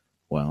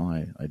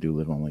well, I do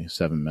live only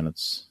 7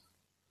 minutes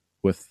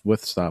with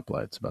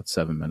stoplights, about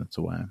 7 minutes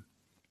away.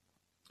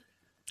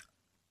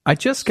 I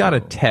just got a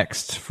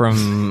text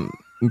from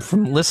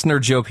listener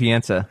Joe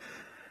Pienza.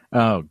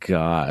 Oh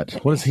God.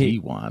 What does he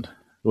want?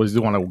 Does he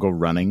want to go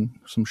running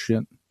some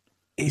shit?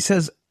 He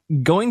says,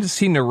 going to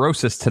see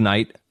Neurosis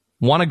tonight.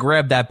 Want to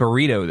grab that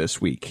burrito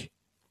this week.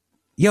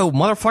 Yo,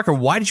 motherfucker,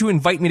 why did you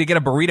invite me to get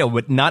a burrito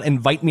but not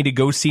invite me to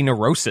go see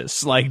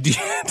Neurosis? Like,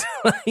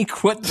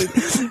 what?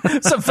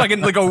 Some fucking,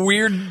 like a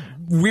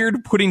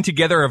weird putting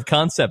together of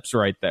concepts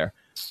right there.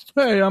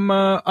 Hey,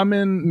 I'm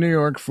in New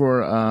York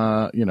for,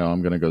 I'm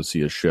going to go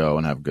see a show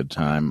and have a good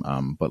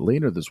time. But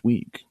later this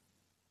week.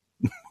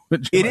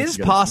 It is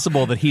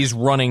possible that he's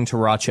running to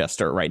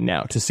Rochester right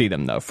now to see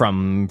them, though,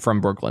 from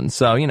Brooklyn.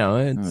 So,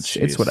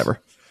 it's whatever.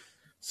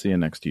 See you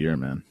next year,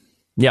 man.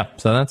 Yeah,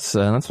 so that's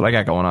what I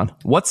got going on.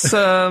 What's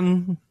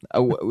the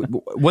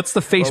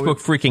Facebook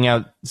freaking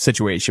out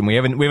situation? We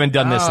haven't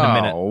done this in a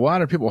minute. A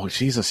lot of people,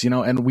 Jesus,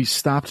 and we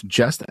stopped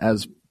just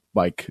as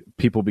like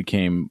people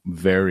became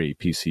very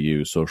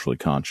PCU, socially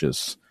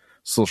conscious,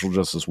 social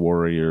justice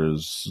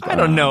warriors. I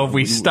don't know if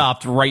we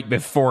stopped right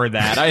before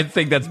that. I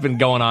think that's been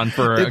going on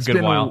for a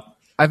good while.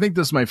 I think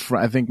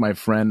my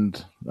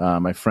friend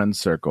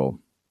circle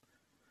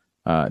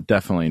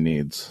definitely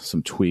needs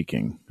some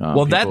tweaking.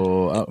 Well,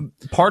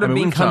 part of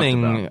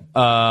becoming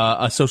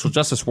a social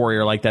justice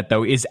warrior like that,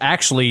 though, is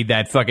actually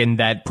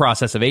that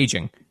process of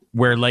aging,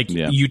 where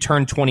you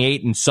turn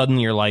 28 and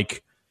suddenly you're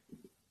like,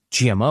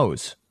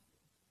 GMOs.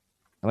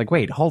 I'm like,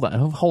 wait, hold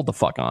the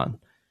fuck on.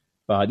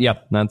 But yeah,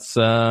 that's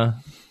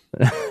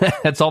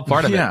that's all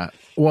part of it. Yeah.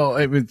 Well,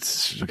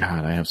 it's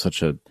God. I have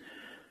such a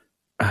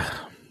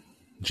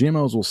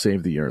GMOs will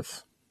save the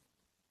earth.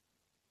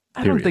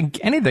 I don't think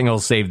anything will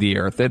save the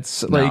earth.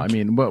 It's like,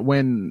 they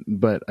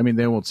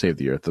won't save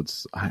the earth.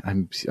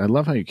 I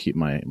love how you keep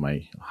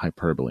my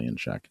hyperbole in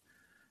check.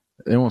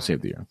 They won't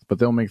save the earth, but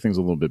they'll make things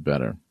a little bit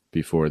better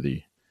before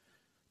the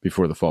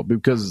fall,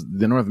 because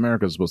the North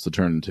America is supposed to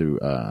turn into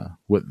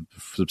what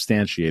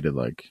substantiated,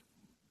 like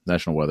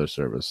National Weather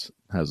Service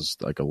has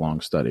like a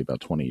long study,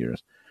 about 20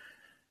 years,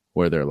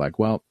 where they're like,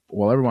 well,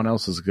 while everyone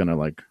else is gonna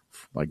like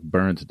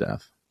burn to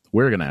death,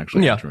 we're gonna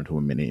actually enter into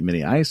a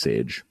mini ice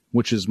age.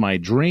 Which is my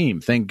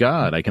dream. Thank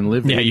God I can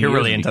live. Yeah, you're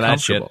really into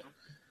that shit.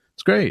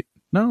 It's great.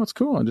 No, it's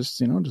cool. I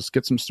just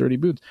get some sturdy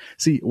boots.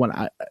 See,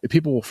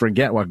 people will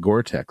forget what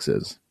Gore-Tex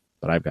is,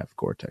 but I've got a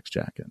Gore-Tex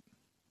jacket.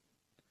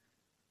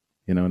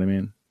 You know what I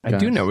mean? I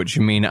do know what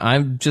you mean. I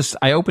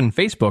opened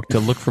Facebook to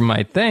look for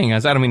my thing. I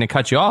don't mean to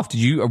cut you off.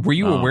 Were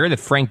you aware that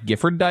Frank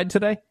Gifford died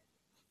today?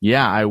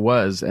 Yeah, I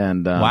was.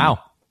 And wow.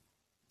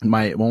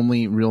 My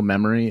only real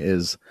memory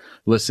is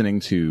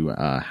listening to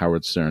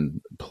Howard Stern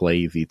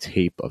play the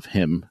tape of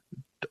him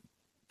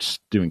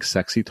doing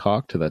sexy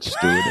talk to that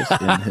stewardess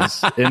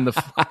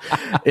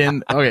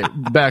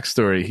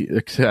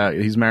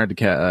backstory. He's married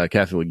to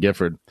Kathy Lee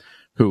Gifford,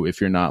 who, if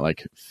you're not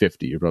like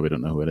 50, you probably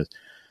don't know who it is.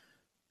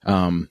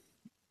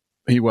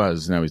 He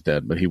was, now he's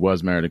dead, but he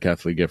was married to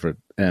Kathy Lee Gifford,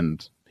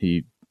 and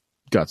he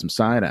got some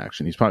side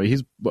action. He's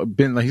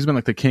been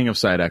like the king of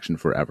side action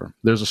forever.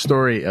 There's a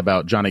story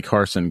about Johnny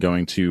Carson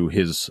going to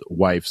his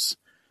wife's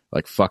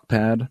like fuck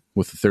pad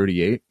with a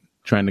 .38,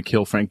 trying to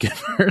kill Frank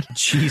Gifford.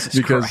 Jesus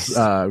because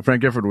Christ.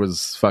 Frank Gifford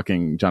was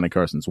fucking Johnny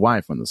Carson's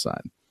wife on the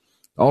side.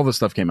 All this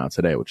stuff came out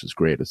today, which is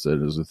great.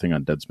 There's a thing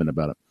on Deadspin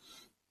about it.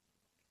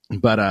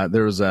 But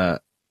there was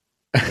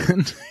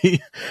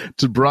he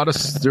brought a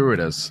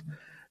stewardess.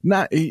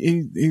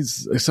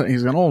 He's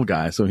an old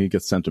guy, so he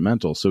gets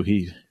sentimental. So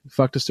he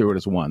fucked a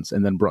stewardess once,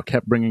 and then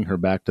kept bringing her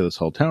back to this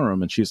hotel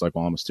room. And she's like,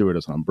 "Well, I'm a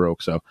stewardess and I'm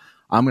broke, so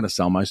I'm going to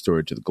sell my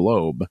story to the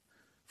Globe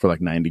for like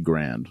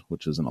 $90,000,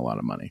 which isn't a lot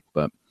of money,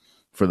 but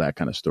for that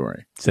kind of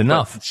story, it's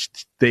enough."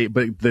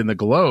 But then the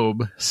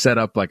Globe set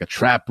up like a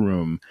trap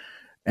room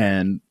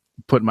and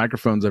put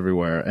microphones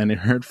everywhere, and he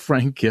heard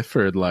Frank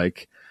Gifford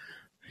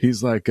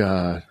he's like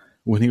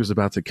when he was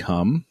about to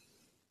come,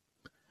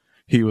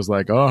 he was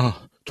like,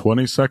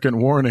 20-second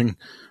warning.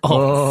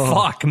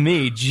 Fuck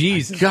me,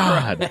 Jesus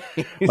God.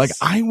 Christ.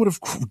 I would have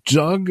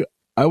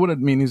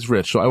he's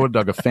rich, so I would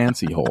have dug a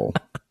fancy hole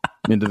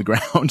into the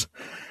ground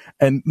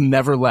and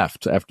never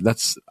left after.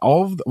 That's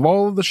all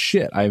of the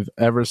shit I've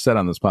ever said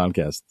on this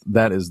podcast.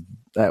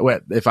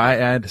 If I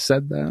had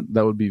said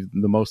that would be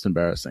the most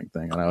embarrassing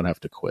thing, and I would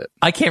have to quit.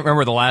 I can't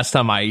remember the last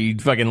time I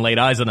fucking laid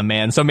eyes on a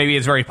man, so maybe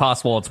it's very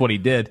possible it's what he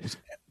did.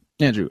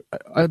 Andrew,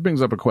 it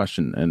brings up a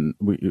question, and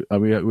we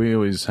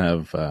always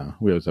have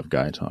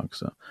guy talk.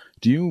 So,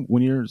 do you,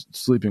 when you're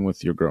sleeping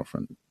with your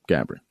girlfriend,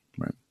 Gabri,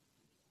 right?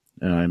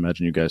 And I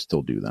imagine you guys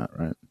still do that,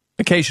 right?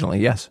 Occasionally,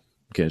 yes.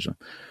 Occasionally,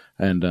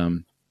 and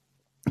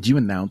do you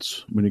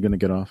announce when you're going to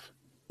get off?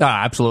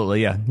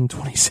 Absolutely, yeah.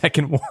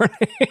 20-second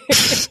warning.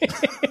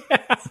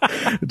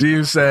 Do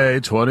you say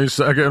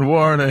 20-second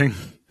warning?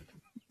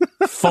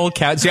 Full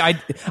count. See,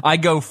 I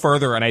go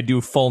further and I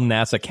do full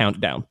NASA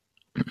countdown.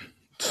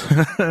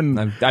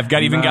 I've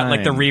got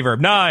like the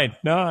reverb. 9,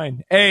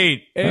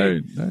 8.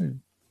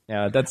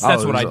 Yeah, that's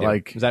what I do.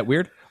 Is that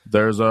weird?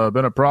 There's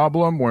been a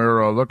problem.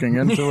 We're looking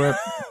into it.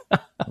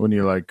 when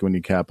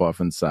you cap off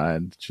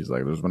inside, she's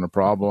like, "There's been a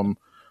problem."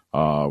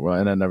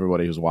 And then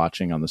everybody who's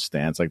watching on the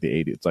stands,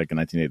 it's like in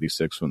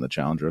 1986 when the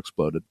Challenger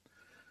exploded.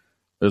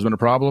 There's been a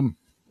problem.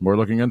 We're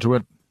looking into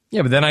it.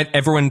 Yeah, but then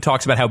everyone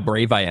talks about how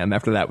brave I am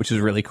after that, which is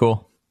really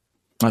cool.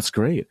 That's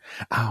great.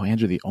 Oh,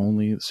 Andrew, the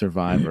only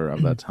survivor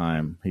of that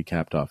time, he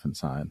capped off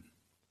inside.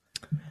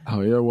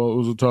 Oh yeah, well, it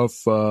was a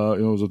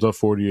tough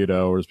 48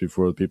 hours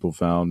before the people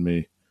found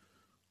me,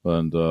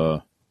 and I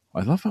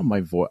love how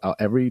my voice.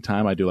 Every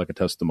time I do like a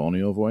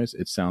testimonial voice,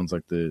 it sounds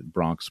like the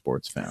Bronx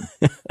sports fan.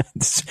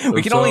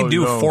 We can only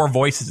do 4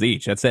 voices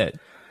each. That's it.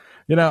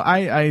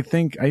 I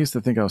used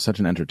to think I was such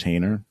an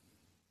entertainer,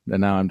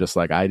 and now I'm just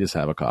like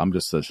I'm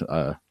just such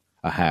a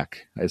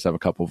hack. I just have a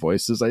couple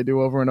voices I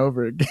do over and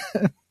over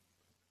again.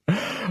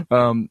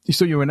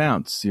 So you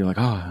announce, you're like,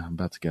 I'm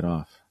about to get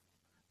off.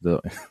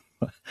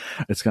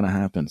 It's gonna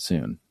happen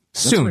soon.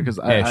 Soon, because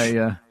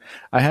I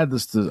had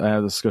this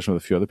discussion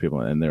with a few other people,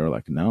 and they were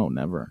like, no,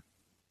 never.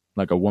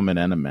 Like a woman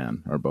and a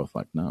man are both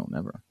like, no,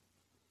 never.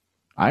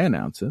 I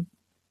announce it.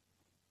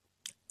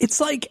 It's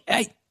like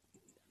I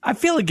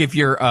feel like if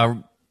you're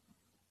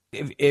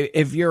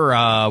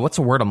what's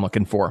the word I'm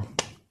looking for?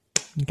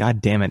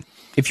 God damn it!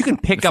 If you can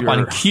pick up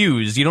on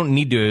cues, you don't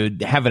need to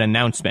have an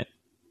announcement.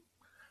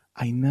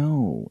 I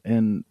know,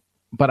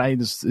 but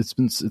it's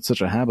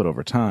such a habit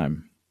over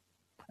time,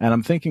 and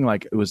I'm thinking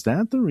was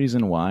that the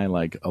reason why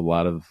a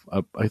lot of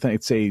I think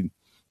I'd say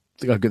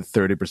a good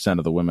 30%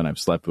 of the women I've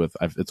slept with,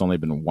 it's only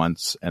been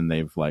once, and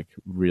they've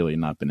really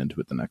not been into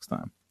it the next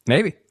time.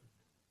 Maybe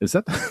is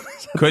that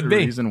could the be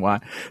reason why?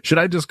 Should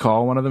I just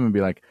call one of them and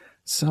be like,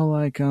 so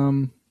is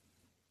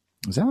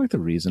that the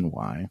reason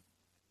why?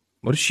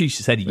 What if she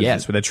said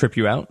yes? Would that trip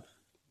you out?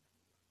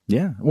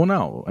 Yeah. Well,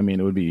 no. I mean,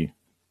 it would be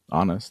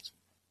honest.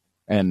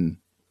 And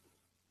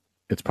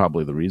it's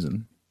probably the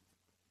reason.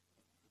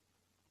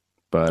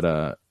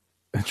 But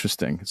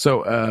interesting.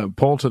 So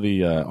poll to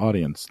the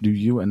audience. Do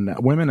you,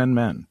 women and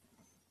men,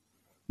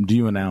 do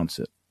you announce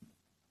it?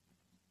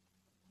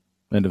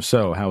 And if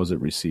so, how is it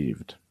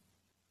received?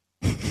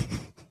 I'm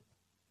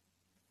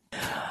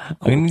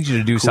going to need you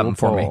to do something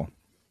for me.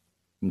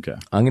 Okay.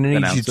 I'm going to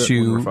need you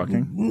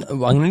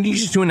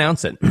to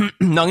announce it. No,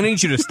 I'm going to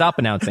need you to stop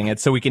announcing it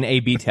so we can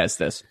A/B test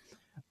this.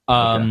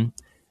 Okay.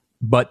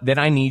 But then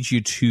I'm going to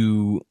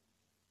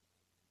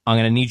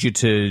need you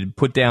to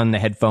put down the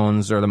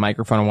headphones or the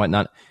microphone and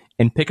whatnot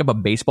and pick up a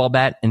baseball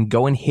bat and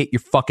go and hit your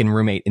fucking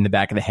roommate in the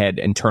back of the head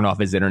and turn off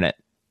his internet.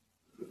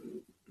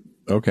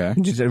 Okay.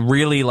 Just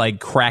really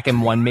crack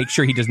him one, make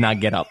sure he does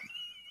not get up,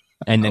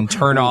 and then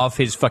turn off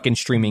his fucking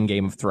streaming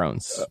Game of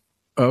Thrones.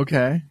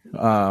 Okay.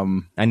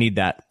 I need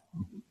that.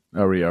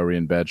 Are we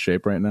in bad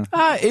shape right now?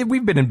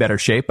 We've been in better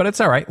shape, but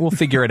it's all right. We'll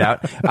figure it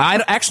out.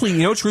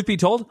 Actually, truth be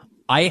told,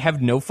 I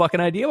have no fucking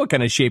idea what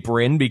kind of shape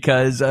we're in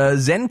because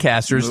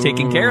Zencaster's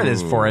taking care of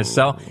this for us.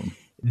 So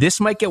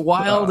this might get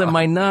wild, it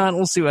might not.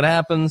 We'll see what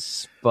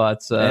happens.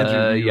 But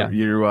Andrew, yeah,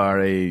 you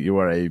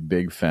are a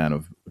big fan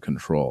of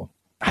Control.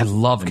 I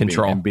love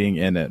Control and being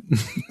in it.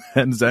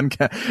 And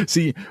Zencastr.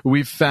 See,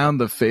 we found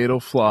the fatal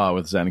flaw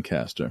with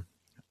Zencastr.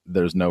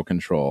 There's no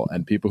control,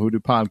 and people who do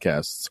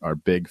podcasts are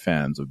big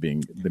fans of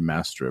being the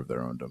master of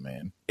their own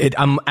domain.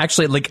 I'm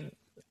actually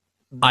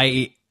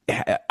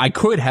I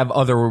could have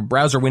other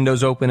browser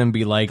windows open and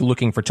be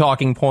looking for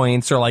talking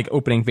points or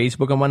opening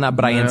Facebook and whatnot,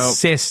 but I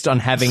insist on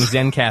having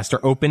Zencastr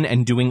open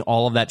and doing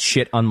all of that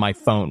shit on my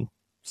phone.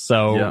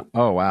 So, yeah.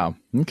 Oh, wow.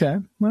 Okay.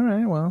 All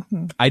right. Well,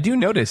 I do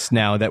notice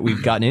now that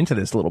we've gotten into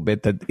this a little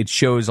bit that it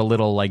shows a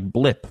little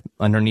blip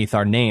underneath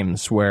our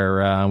names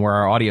where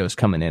our audio is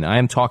coming in. I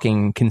am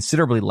talking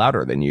considerably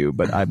louder than you,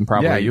 but I'm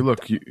probably you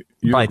look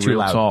real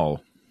loud.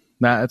 Tall.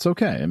 Nah, it's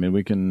okay. I mean,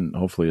 we can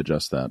hopefully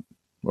adjust that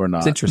or not.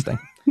 It's interesting.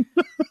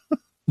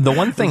 The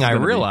one thing I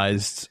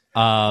realized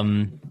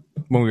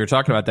when we were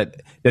talking about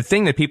that, the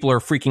thing that people are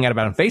freaking out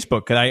about on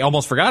Facebook, that I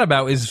almost forgot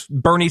about, is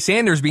Bernie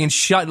Sanders being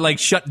shut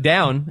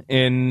down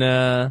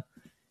in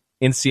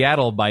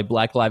Seattle by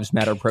Black Lives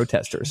Matter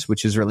protesters,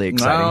 which is really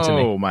exciting to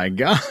me. Oh my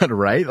God!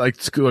 Right? Like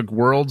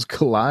worlds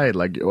collide.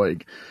 Like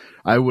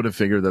I would have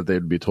figured that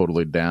they'd be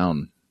totally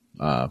down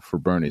for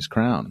Bernie's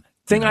crown.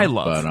 Thing I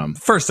love. But,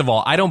 first of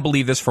all, I don't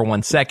believe this for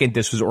 1 second.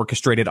 This was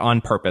orchestrated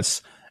on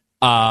purpose.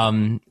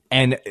 And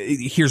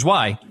here's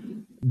why.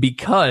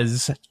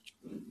 Because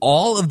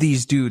all of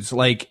these dudes,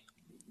 like,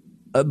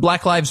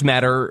 Black Lives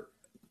Matter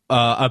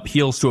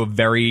appeals to a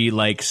very,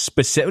 like,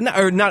 specific,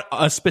 or not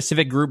a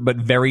specific group, but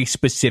very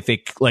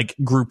specific, like,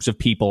 groups of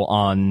people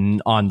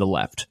on the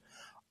left.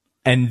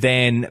 And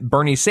then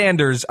Bernie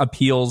Sanders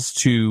appeals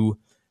to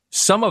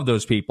some of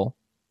those people,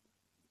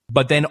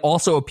 but then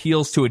also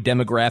appeals to a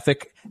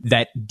demographic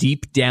that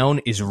deep down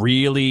is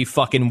really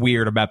fucking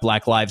weird about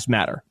Black Lives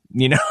Matter.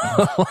 You know,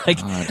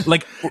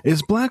 like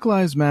is Black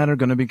Lives Matter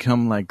going to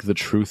become like the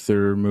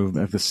truther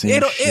movement, like the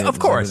same shit? Of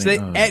course,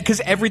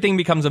 because everything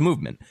becomes a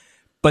movement.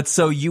 But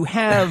so you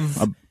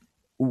have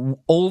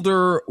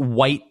older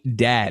white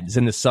dads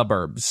in the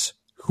suburbs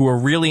who are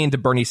really into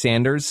Bernie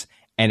Sanders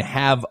and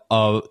have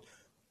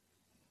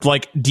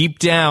deep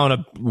down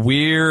a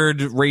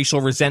weird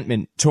racial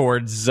resentment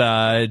towards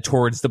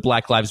the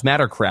Black Lives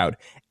Matter crowd.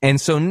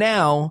 And so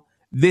now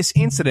this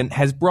incident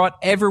has brought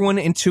everyone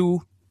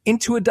into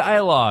a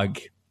dialogue.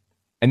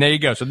 And there you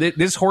go. So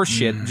this horse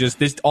shit,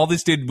 all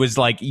this did was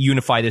like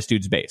unify this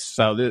dude's base.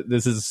 So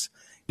this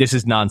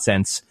is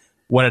nonsense.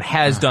 What it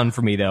has done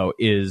for me, though,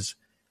 is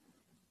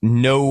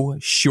no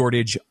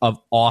shortage of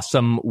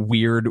awesome,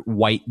 weird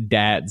white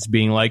dads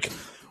being like,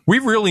 we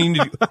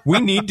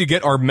need to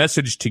get our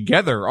message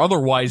together,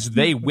 otherwise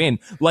they win.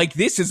 Like,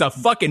 this is a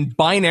fucking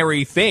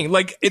binary thing.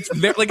 Like,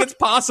 it's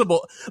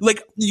possible.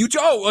 Like,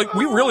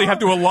 we really have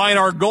to align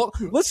our goal.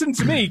 Listen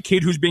to me,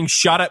 kid who's being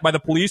shot at by the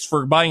police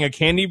for buying a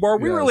candy bar.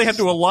 We really have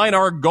to align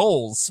our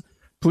goals.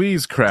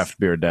 Please, craft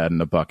beer dad in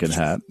a bucket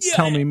hat.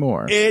 Tell me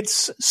more.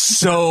 It's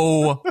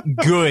so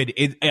good.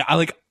 I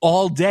like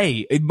all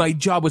day. My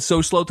job was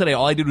so slow today.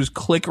 All I did was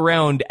click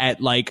around at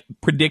like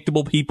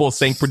predictable people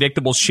saying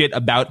predictable shit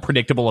about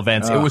predictable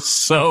events. It was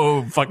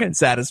so fucking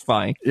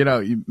satisfying. You know,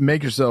 you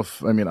make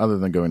yourself, I mean, other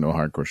than going to a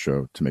hardcore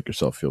show to make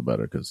yourself feel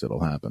better, because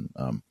it'll happen.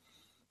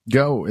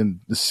 Go and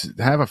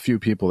have a few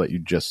people that you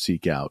just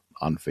seek out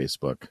on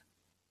Facebook,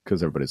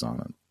 because everybody's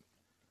on it,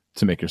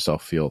 to make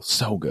yourself feel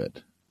so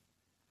good.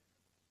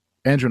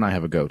 Andrew and I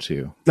have a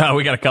go-to. No,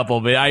 we got a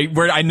couple, but I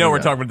know we're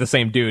talking about the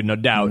same dude, no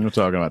doubt. We're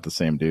talking about the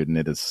same dude, and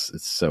it's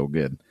so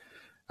good.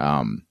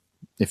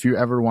 If you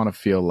ever want to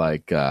feel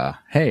like,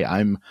 hey,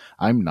 I'm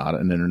not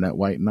an internet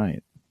white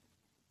knight,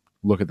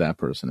 look at that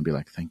person and be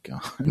like, thank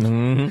God.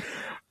 Mm-hmm.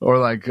 Or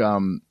like,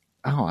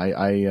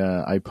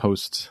 I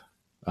post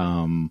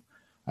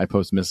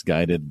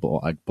misguided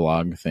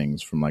blog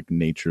things from like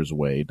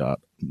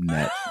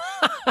naturesway.net.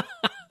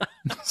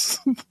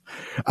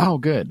 Oh,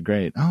 good,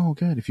 great. Oh,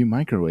 good. If you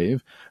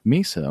microwave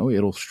miso,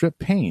 it'll strip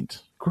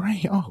paint.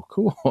 Great. Oh,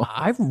 cool.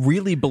 I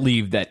really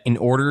believe that in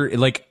order,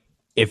 like,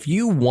 if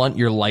you want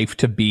your life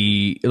to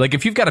be, like,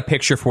 if you've got a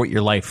picture for what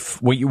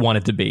you want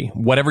it to be,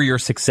 whatever your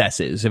success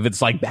is, if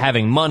it's like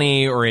having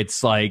money, or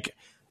it's like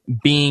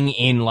being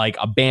in like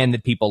a band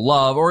that people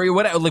love, or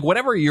whatever, like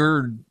whatever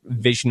your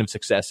vision of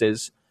success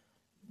is,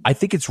 I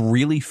think it's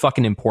really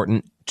fucking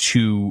important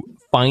to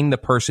find the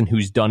person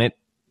who's done it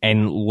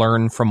and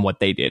learn from what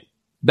they did.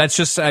 That's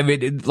just, I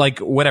mean, like,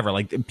 whatever.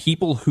 Like,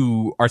 people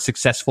who are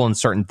successful in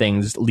certain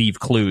things leave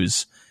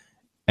clues,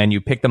 and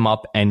you pick them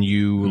up and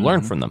you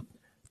learn from them.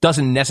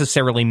 Doesn't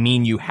necessarily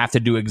mean you have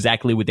to do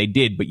exactly what they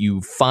did, but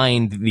you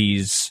find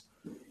ways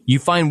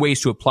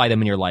to apply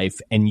them in your life,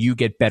 and you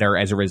get better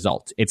as a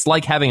result. It's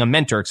like having a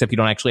mentor, except you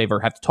don't actually ever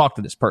have to talk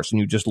to this person.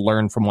 You just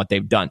learn from what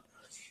they've done.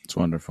 It's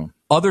wonderful.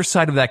 Other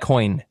side of that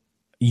coin,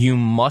 you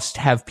must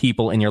have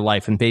people in your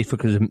life, and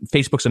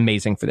Facebook's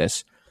amazing for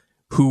this,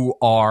 who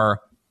are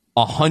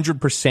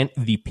 100%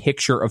 the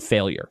picture of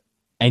failure,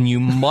 and you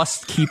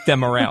must keep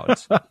them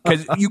around,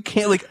 because you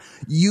can't, like,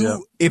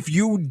 if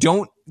you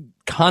don't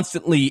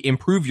constantly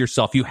improve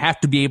yourself, you have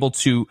to be able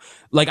to,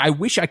 like, I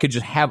wish I could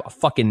just have a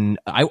fucking,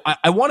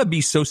 I want to be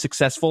so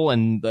successful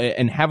and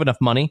have enough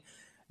money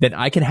that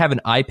I can have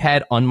an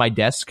iPad on my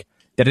desk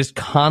that is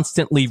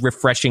constantly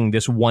refreshing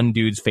this one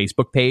dude's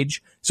Facebook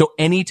page. So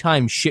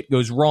anytime shit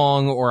goes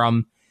wrong, or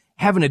I'm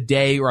having a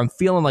day, or I'm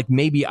feeling like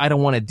maybe I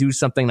don't want to do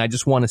something, I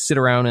just want to sit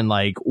around and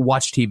like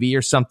watch TV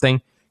or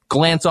something,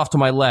 glance off to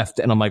my left,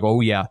 and I'm like,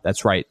 oh yeah,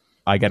 that's right.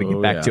 I got to get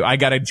back to, I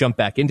got to jump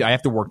back into, I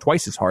have to work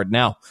twice as hard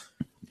now.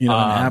 You know,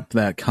 an app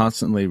that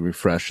constantly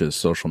refreshes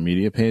social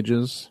media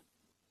pages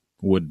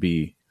would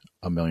be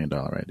 $1 million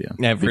idea.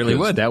 Yeah, it really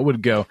would. That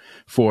would go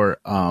for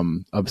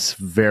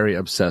very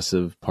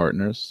obsessive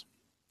partners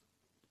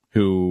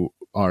who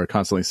are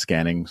constantly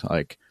scanning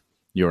like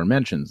your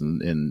mentions on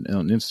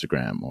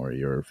Instagram or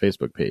your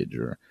Facebook page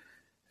or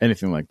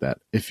anything like that.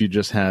 If you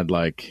just had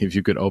if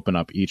you could open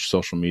up each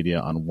social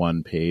media on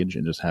one page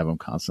and just have them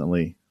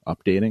constantly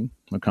updating.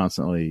 We're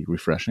constantly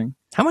refreshing.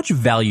 How much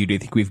value do you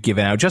think we've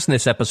given out just in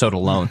this episode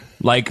alone?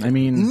 Like, I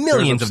mean,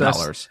 millions of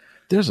dollars.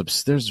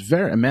 There's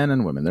very men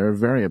and women. There are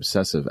very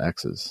obsessive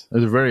exes.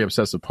 There's very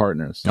obsessive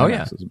partners. Oh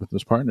yeah, exes, but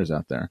there's partners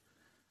out there,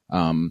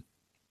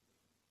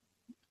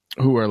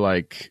 who are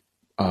like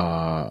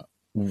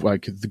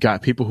the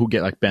people who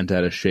get like bent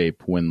out of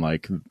shape when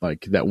like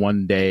that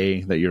one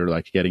day that you're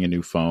like getting a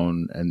new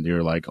phone and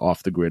you're like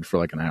off the grid for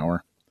like an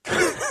hour.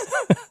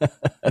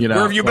 You know,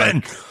 where have you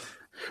been?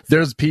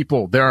 There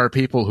are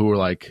people who are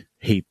like,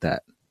 hate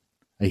that.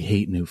 I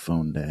hate new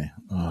phone day.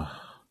 Oh,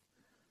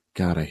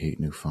 God, I hate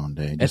new phone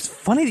day. It's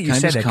funny that you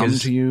said that. Can I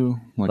just come to you?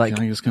 Like,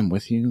 can I just come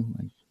with you?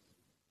 Like,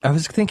 I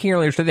was thinking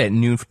earlier today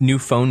that new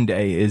phone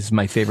day is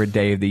my favorite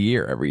day of the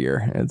year every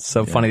year. It's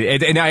so funny.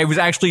 And I was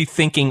actually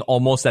thinking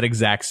almost that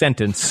exact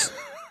sentence.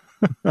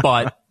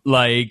 But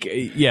like,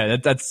 yeah,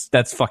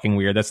 that's fucking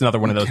weird. That's another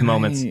one of those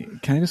moments.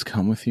 Can I just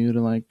come with you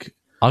to like...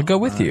 I'll go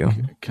with you.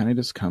 Can I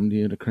just come to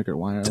you to Cricket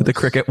Wireless? To the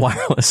Cricket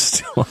Wireless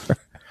store.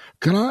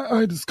 Can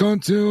I just come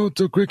to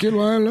Cricket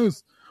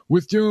Wireless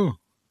with you?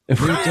 With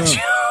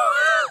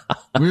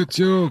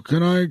you,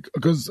 can I?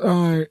 Because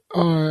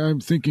I'm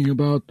thinking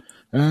about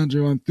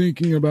Andrew. I'm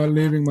thinking about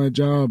leaving my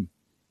job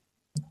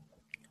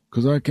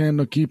because I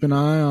can't keep an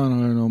eye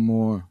on her no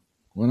more.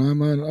 When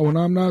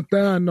I'm not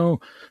there, I know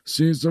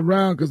she's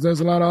around because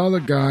there's a lot of other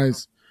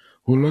guys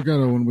who look at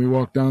her when we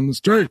walk down the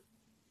street.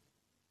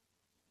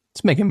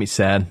 It's making me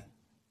sad.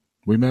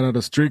 We met at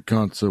a street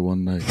concert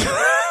one night.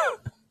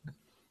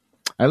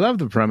 I love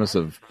the premise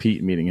of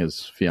Pete meeting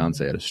his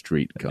fiance at a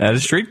street concert. At a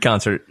street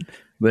concert.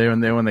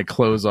 When they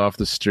close off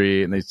the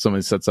street and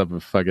somebody sets up a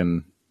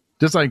fucking,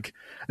 just like,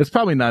 it's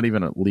probably not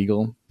even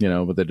illegal, you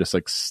know, but they're just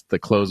like, they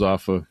close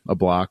off a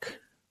block.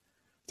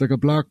 It's like a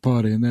block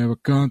party and they have a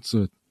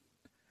concert.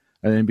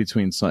 And in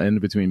between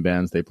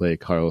bands, they play a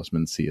Carlos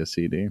Mencia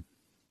CD.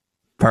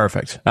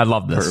 Perfect. I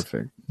love this.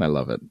 Perfect. I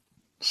love it.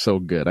 So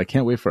good. I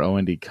can't wait for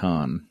OND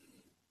Con.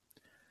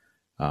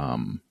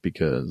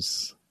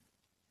 Because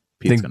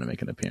Pete's going to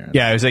make an appearance.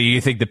 Yeah, so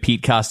you think the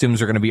Pete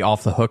costumes are going to be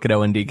off the hook at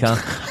OND Con?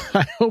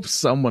 I hope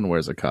someone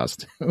wears a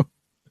costume.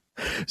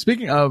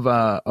 Speaking of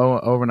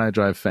Overnight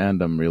Drive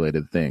fandom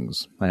related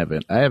things, I have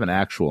an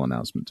actual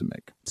announcement to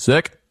make.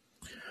 Sick.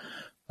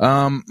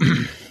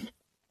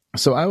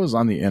 So I was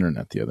on the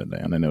internet the other day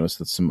and I noticed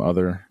that some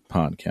other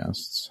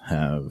podcasts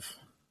have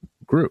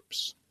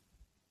groups,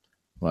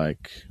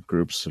 like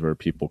groups where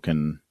people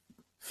can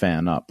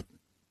fan up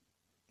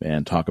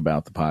and talk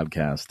about the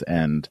podcast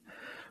and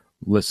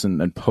listen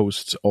and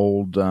post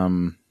old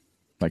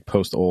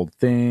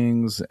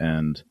things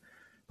and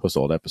post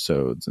old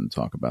episodes and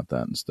talk about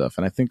that and stuff.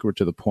 And I think we're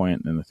to the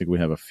point, and I think we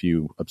have a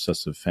few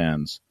obsessive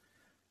fans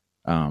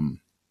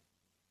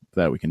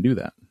that we can do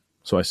that.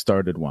 So I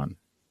started one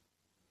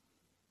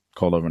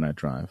called Overnight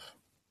Drive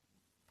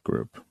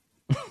group.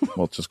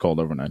 Well, it's just called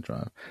Overnight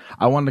Drive.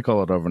 I wanted to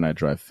call it Overnight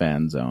Drive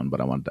Fan Zone, but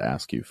I wanted to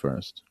ask you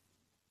first.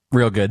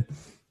 Real good.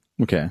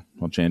 Okay,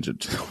 we'll change it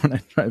to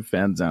Overnight Drive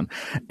Fan Zone.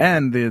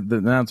 And the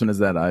announcement is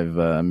that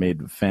I've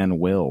made Fan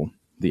Will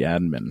the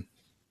admin.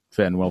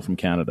 Fan Will from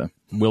Canada.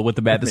 Will with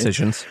the bad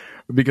decisions.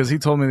 Because he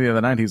told me the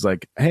other night, he's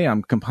like, hey,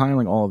 I'm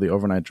compiling all of the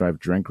Overnight Drive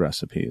drink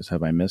recipes.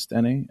 Have I missed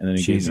any? And then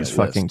he Jesus gave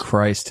me a fucking list.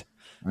 Christ.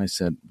 I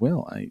said,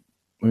 Will, I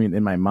mean,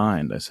 in my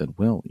mind, I said,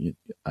 Will,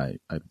 I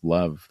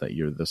love that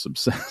you're this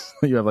obsessed.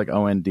 You have like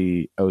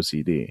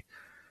OCD,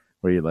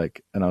 where you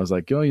like, and I was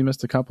like, oh, you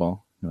missed a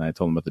couple. And I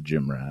told him about the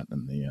Gym Rat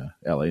and the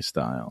LA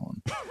Style.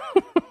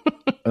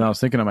 And I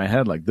was thinking in my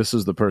head, like, this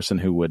is the person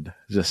who would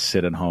just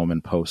sit at home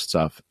and post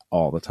stuff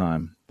all the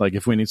time. Like,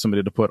 if we need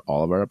somebody to put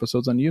all of our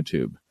episodes on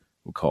YouTube,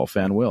 we'll call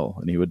Fan Will,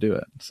 and he would do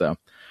it. So,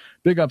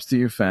 big ups to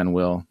you, Fan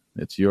Will.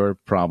 It's your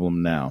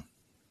problem now.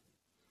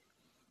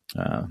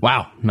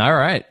 Wow. All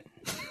right.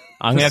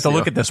 I'm going to have to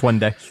look at this one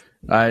day.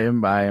 I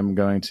am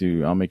going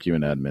to, I'll make you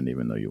an admin,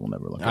 even though you will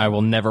never look at it. I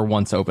will never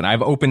once open.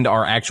 I've opened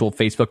our actual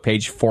Facebook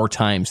page 4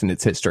 times in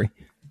its history.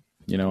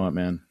 You know what,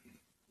 man?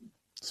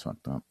 It's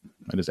fucked up.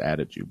 I just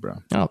added you, bro.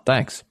 Oh,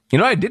 thanks. You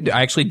know what I did?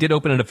 I actually did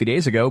open it a few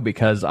days ago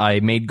because I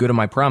made good on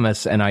my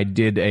promise and I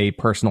did a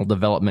personal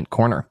development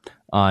corner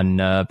on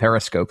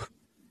Periscope.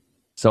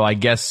 So I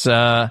guess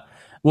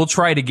we'll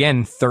try it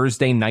again.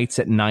 Thursday nights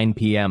at 9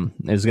 p.m.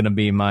 is going to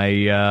be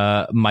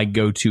my my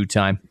go-to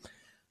time.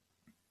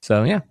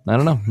 So yeah, I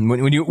don't know.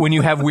 When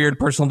you have weird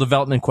personal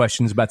development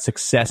questions about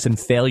success and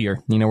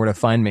failure, you know where to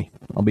find me.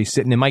 I'll be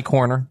sitting in my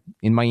corner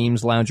in my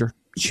Eames lounger,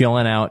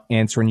 chilling out,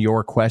 answering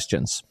your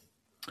questions.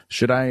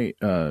 Should I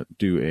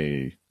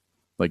do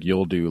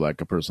you'll do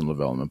like a personal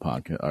development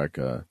podcast, like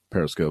a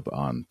Periscope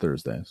on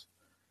Thursdays,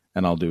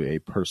 and I'll do a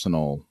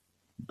personal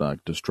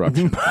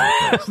destruction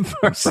podcast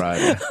on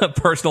Friday.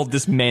 Personal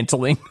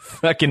dismantling,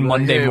 fucking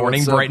Monday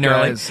morning, bright and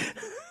early.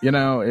 You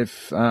know,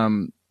 if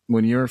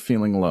when you're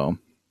feeling low,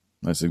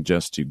 I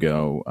suggest you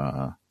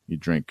go, you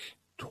drink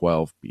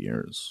 12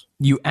 beers.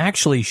 You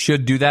actually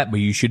should do that,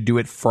 but you should do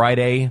it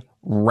Friday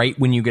right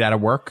when you get out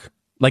of work.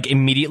 Like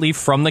immediately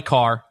from the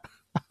car,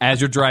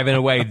 as you're driving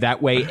away.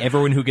 That way,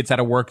 everyone who gets out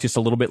of work just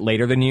a little bit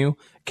later than you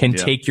can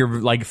take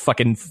your like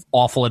fucking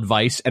awful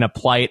advice and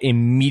apply it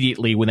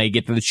immediately when they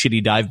get to the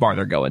shitty dive bar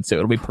they're going to.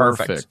 It'll be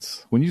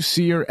perfect. When you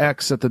see your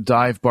ex at the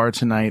dive bar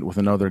tonight with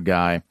another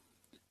guy,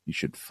 you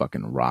should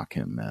fucking rock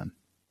him, man.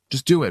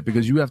 Just do it,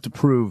 because you have to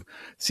prove.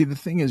 See, the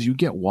thing is, you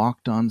get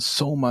walked on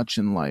so much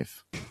in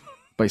life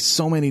by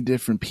so many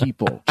different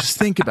people. Just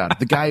think about it.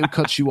 The guy who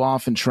cuts you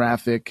off in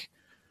traffic,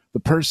 the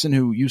person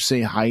who you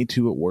say hi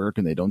to at work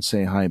and they don't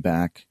say hi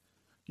back,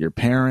 your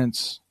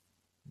parents,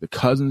 the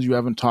cousins you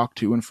haven't talked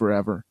to in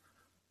forever.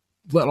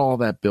 Let all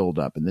that build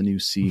up, and then you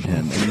see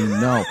him, and you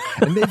know.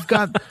 And they've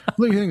got,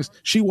 look at things.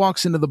 She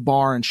walks into the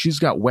bar and she's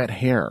got wet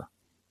hair,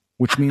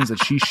 which means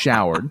that she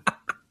showered.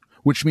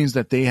 Which means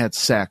that they had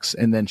sex,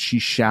 and then she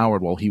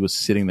showered while he was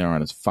sitting there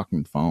on his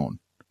fucking phone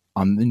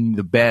on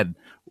the bed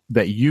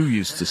that you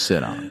used to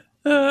sit on.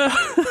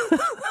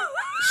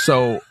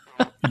 So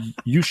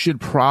you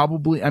should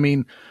probably, I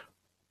mean,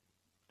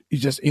 you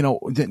just,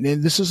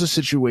 this is a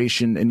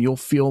situation, and you'll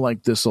feel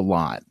like this a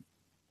lot,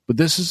 but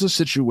this is a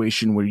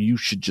situation where you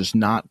should just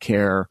not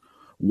care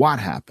what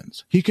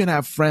happens. He can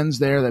have friends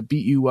there that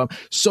beat you up.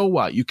 So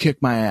what? You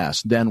kick my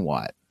ass. Then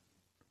what?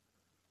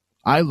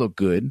 I look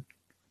good.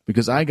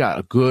 Because I got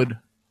a good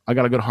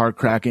hard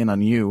crack in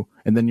on you,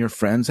 and then your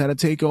friends had to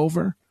take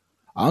over.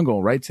 I'll go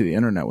right to the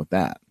internet with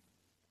that.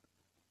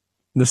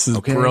 This is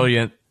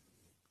brilliant.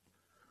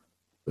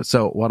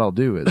 So what I'll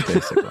do is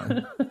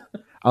basically,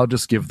 I'll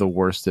just give the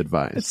worst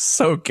advice. It's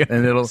so good,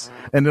 and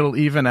it'll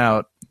even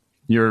out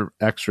your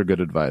extra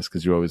good advice,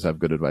 because you always have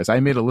good advice. I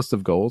made a list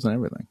of goals and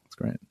everything. It's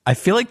great. I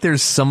feel like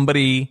there's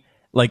somebody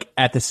like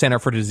at the Center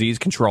for Disease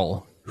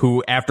Control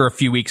who, after a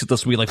few weeks of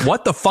this, will be like,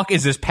 what the fuck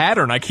is this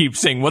pattern I keep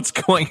seeing? What's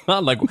going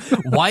on? Like,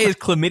 why is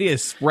chlamydia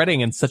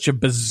spreading in such a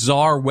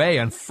bizarre way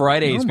on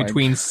Fridays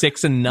between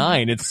 6 and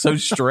 9? It's so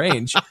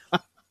strange.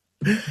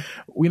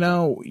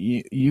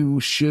 You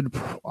should,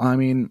 I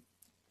mean,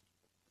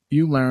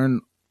 you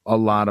learn a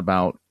lot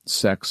about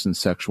sex and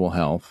sexual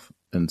health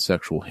and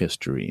sexual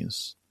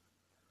histories.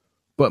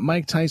 But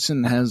Mike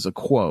Tyson has a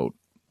quote.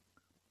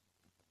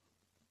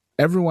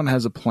 Everyone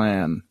has a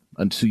plan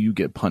until you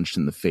get punched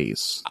in the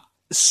face.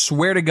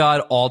 Swear to God,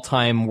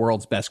 all-time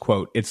world's best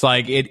quote. It's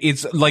like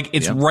it's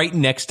right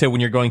next to when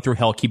you're going through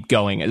hell, keep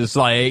going. It's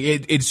like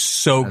it's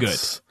so good.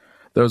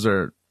 Those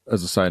are,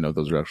 as a side note,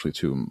 those are actually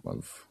two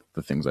of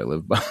the things I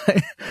live by.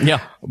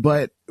 Yeah,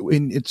 but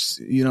it's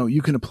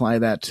you can apply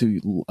that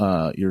to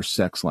your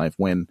sex life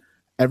when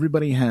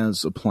everybody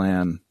has a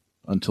plan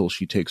until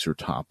she takes her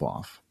top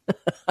off.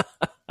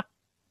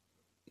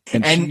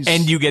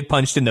 And you get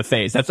punched in the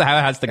face. That's how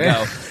it has to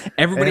go.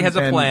 Everybody has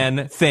a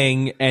plan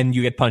thing, and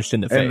you get punched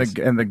in the face.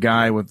 And the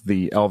guy with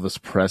the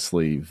Elvis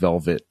Presley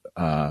velvet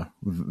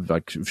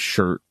like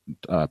shirt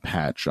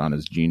patch on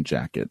his jean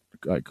jacket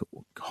like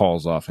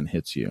hauls off and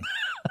hits you.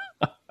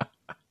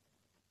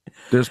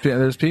 There's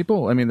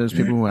people. I mean, there's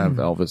people who have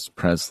Elvis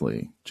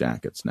Presley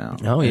jackets now.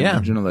 Oh yeah.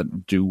 Did you know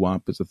that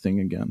doo-wop is a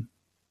thing again?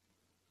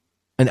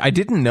 And I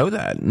didn't know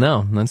that.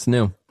 No, that's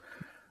new.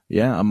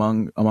 Yeah,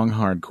 among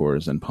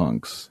hardcores and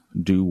punks,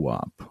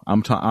 doo-wop.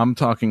 I'm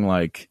talking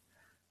like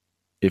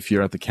if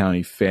you're at the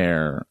county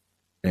fair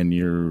and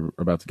you're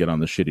about to get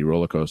on the shitty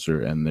roller coaster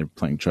and they're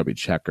playing Chubby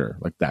Checker,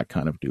 like that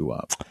kind of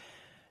doo-wop.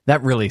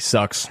 That really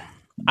sucks.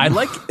 I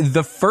like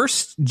the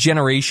first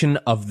generation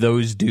of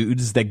those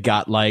dudes that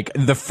got like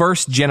the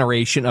first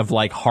generation of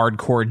like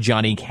hardcore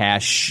Johnny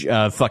Cash,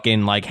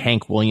 fucking like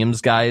Hank Williams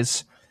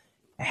guys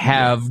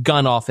have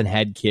gone off and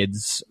had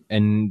kids,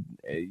 and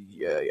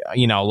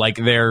like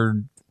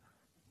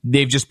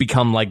they've just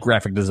become like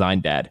graphic design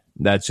dad.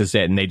 That's just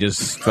it, and they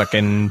just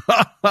fucking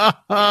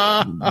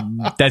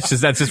that's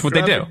just what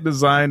they do.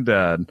 Design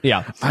dad.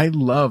 Yeah, I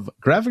love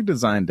graphic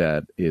design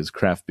dad is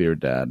craft beer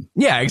dad.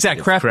 Yeah,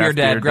 exactly. Craft beer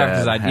dad, graphic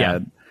design. Yeah,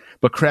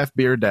 but craft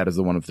beer dad is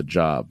the one with the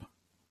job.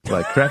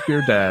 Like craft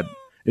beer dad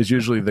is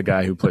usually the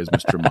guy who plays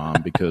Mr.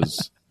 Mom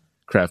because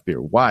craft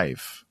beer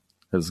wife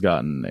has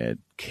gotten a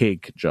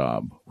cake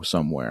job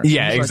somewhere.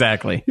 Yeah,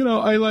 exactly.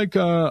 Like,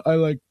 I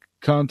like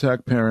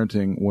contact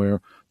parenting where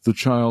the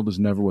child is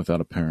never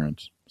without a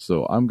parent.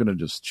 So I'm gonna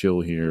just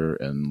chill here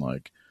and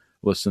like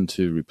listen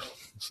to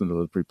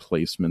the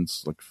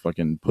Replacements, like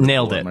fucking put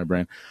nailed it in my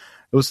brain.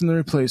 Listen to the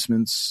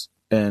Replacements,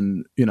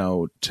 and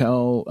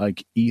tell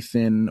like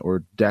Ethan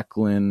or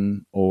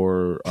Declan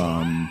or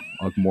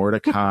like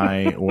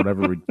Mordecai or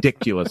whatever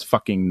ridiculous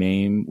fucking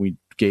name we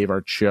gave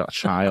our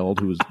child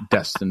who was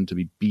destined to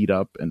be beat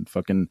up and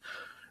fucking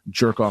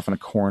jerk off in a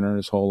corner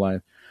his whole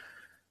life.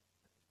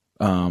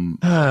 Hey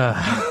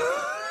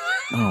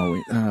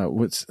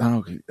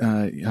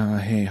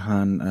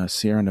hon,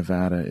 Sierra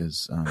Nevada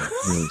is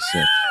really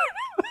sick.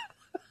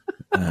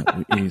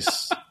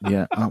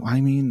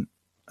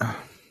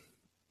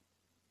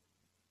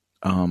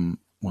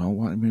 Well,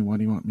 what do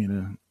you want me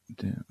to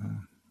do?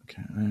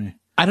 Okay.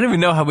 I don't even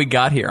know how we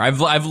got here. I've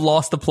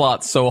lost the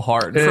plot so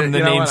hard from the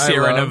name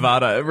Sierra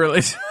Nevada. It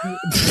really.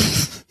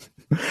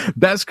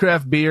 Best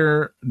craft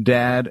beer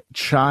dad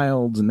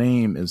child's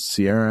name is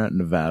Sierra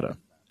Nevada.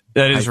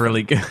 That is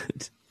really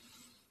good.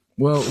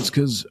 Well, it's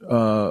because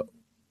mom.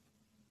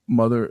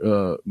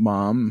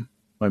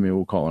 I mean,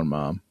 we'll call her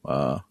mom.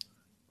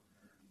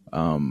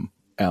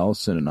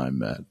 Allison and I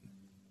met.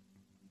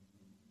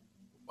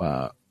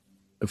 Our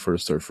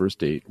first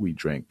date, we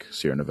drank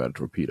Sierra Nevada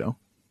Torpedo,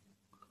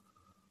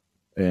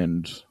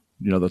 and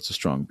that's a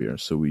strong beer.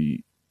 So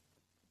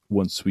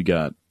once we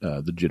got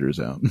the jitters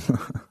out,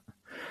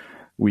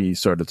 we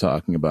started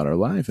talking about our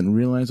life and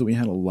realized that we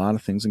had a lot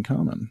of things in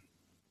common,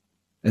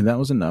 and that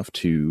was enough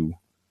to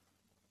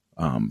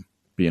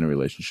be in a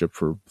relationship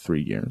for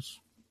 3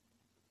 years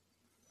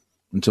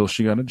until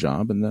she got a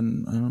job, and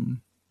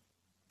then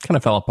kind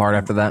of fell apart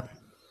after that.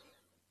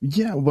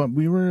 Yeah, but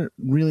we were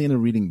really into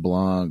reading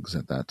blogs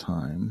at that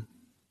time.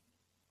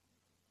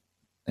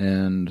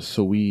 And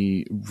so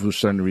we were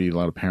starting to read a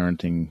lot of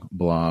parenting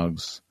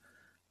blogs.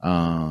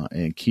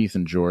 And Keith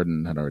and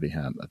Jordan had already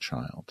had a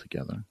child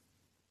together.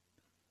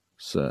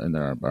 So, and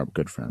they're our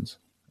good friends.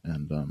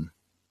 And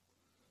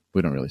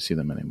we don't really see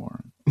them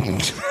anymore.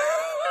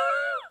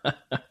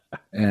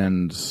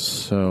 And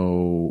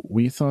so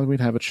we thought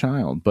we'd have a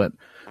child. But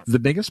the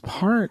hardest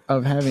part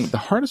of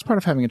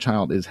having a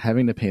child is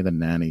having to pay the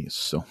nanny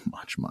so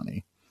much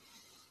money.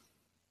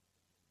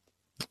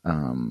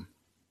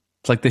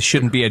 It's like this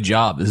shouldn't be a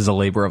job. This is a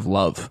labor of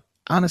love.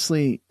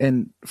 Honestly,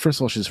 and first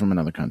of all, she's from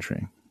another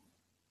country.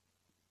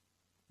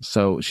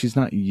 So she's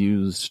not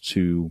used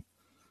to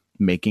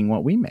making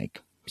what we make.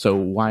 So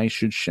why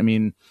should she? I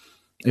mean,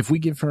 if we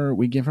give her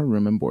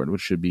room and board,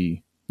 which should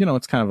be,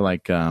 it's kind of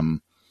like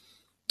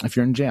if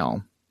you're in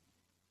jail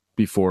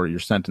before your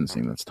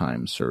sentencing, that's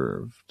time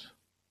served.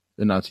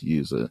 And not to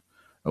use a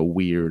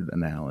weird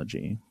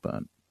analogy,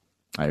 but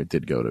I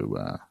did go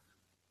to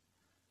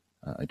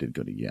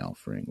Yale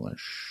for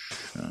English.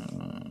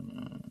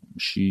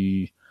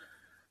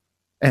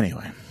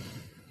 Anyway,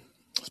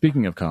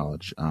 speaking of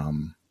college,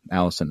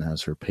 Allison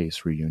has her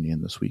PACE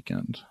reunion this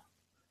weekend.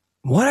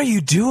 What are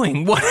you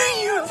doing? What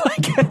are you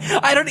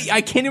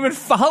I can't even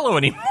follow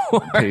anymore.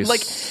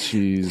 PACE,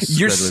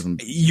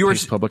 you're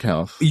public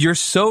health. You're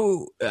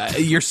so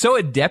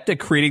adept at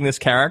creating this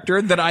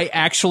character that I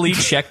actually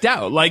checked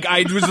out. Like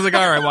I was like,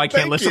 all right, well I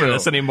can't listen to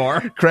this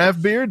anymore.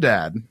 Craft beer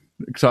dad.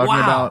 Talking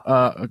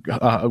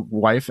about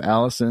wife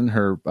Allison,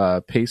 her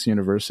PACE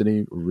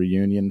University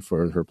reunion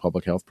for her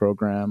public health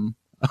program.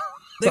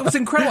 It was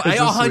incredible.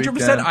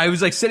 100%. I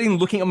was like sitting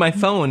looking at my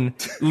phone,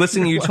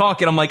 listening to you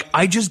talk, and I'm like,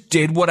 I just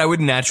did what I would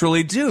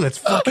naturally do. That's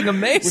fucking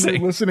amazing. When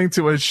you're listening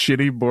to a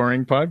shitty,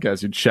 boring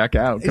podcast, you check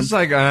out. It's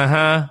like,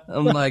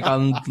 I'm like,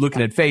 I'm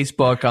looking at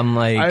Facebook. I'm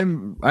like,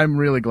 I'm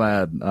really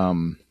glad.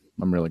 I'm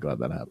really glad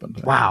that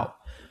happened. Wow.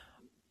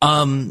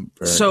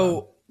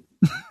 So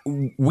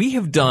we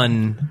have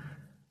done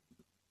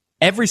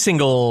every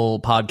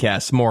single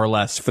podcast, more or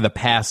less, for the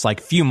past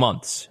like few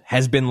months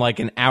has been like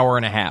an hour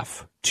and a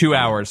half. 2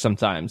 hours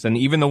sometimes, and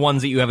even the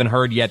ones that you haven't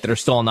heard yet that are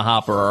still on the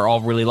hopper are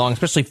all really long,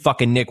 especially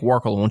fucking Nick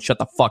Warkle won't shut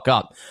the fuck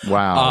up.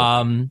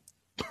 Wow.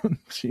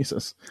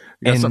 Jesus.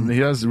 He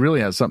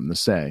really has something to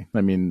say. I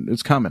mean,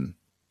 it's coming,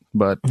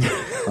 but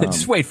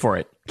just wait for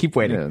it. Keep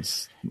waiting.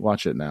 Yes.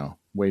 Watch it now.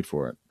 Wait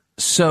for it.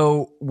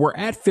 So we're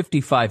at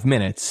 55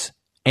 minutes,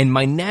 and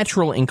my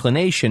natural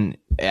inclination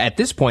at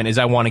this point is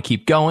I want to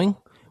keep going.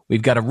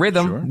 We've got a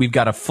rhythm. Sure. We've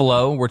got a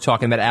flow. We're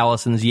talking about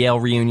Allison's Yale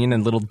reunion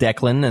and little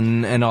Declan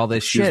and all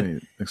this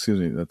shit. Excuse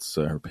me. That's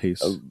her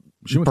PACE.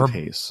 She went to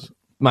PACE.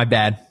 My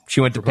bad.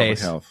 She went to PACE.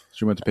 Health.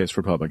 She went to PACE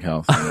for public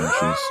health. She's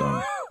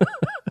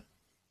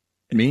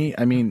me.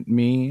 I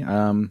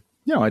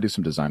do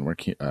some design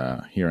work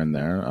here and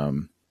there.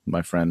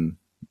 My friend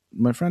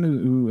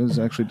who has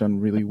actually done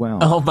really well.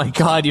 Oh my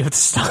God! You have to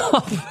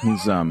stop.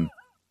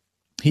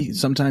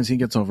 He's sometimes he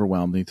gets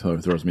overwhelmed. He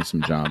throws me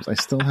some jobs. I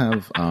still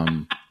have.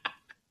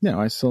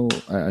 I still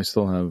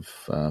have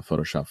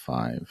Photoshop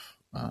 5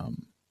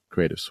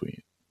 Creative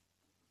Suite.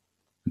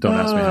 Don't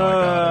ask me how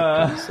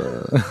I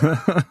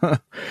got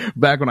it.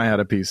 Back when I had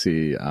a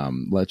PC,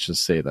 let's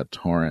just say that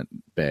Torrent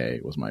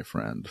Bay was my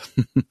friend.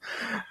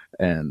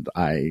 And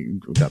I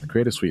got the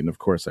Creative Suite, and of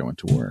course I went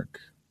to work.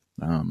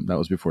 That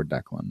was before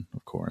Declan,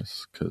 of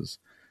course, because...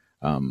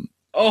 oh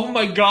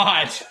my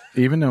God!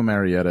 Even though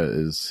Marietta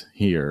is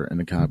here,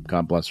 and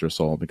God bless her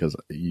soul, because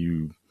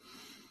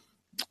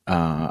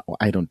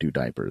I don't do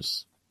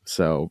diapers,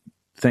 so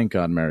thank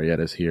God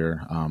Marietta's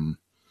here.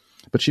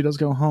 But she does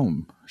go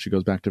home. She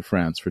goes back to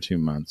France for 2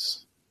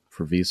 months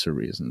for visa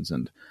reasons,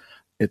 and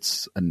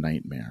it's a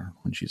nightmare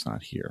when she's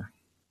not here.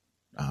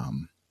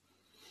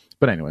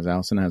 But anyways,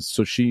 Allison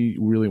so she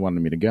really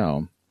wanted me to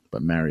go,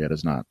 but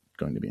Marietta's not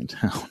going to be in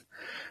town.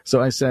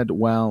 So I said,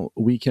 well,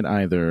 we can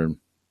either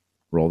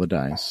roll the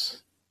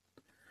dice,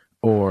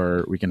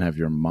 or we can have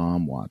your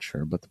mom watch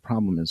her. But the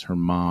problem is her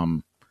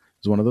mom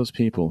is one of those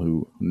people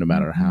who, no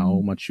matter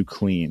how much you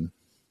clean,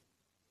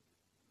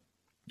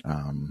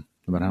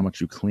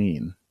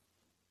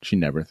 she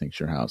never thinks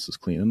your house is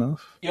clean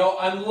enough. Yo,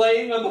 I'm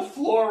laying on the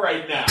floor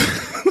right now.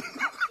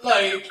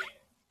 Like,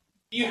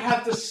 You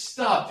have to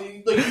stop.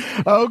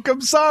 Oh,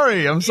 I'm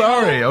sorry.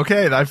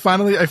 Okay, I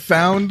found my what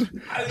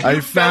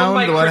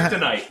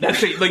kryptonite.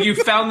 That's it. Like, you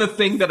found the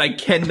thing that I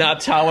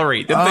cannot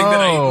tolerate. The thing that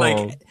I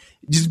like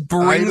just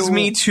brings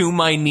me to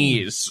my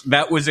knees.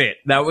 That was it.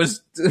 That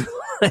was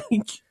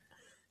like,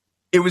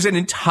 it was an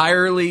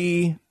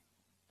entirely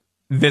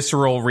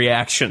visceral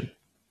reaction.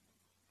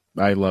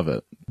 I love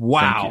it.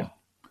 Wow.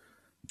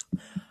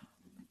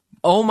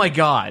 Oh my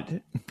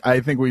God. I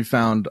think we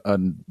found a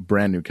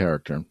brand new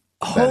character.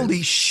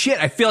 Holy shit.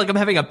 I feel like I'm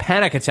having a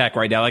panic attack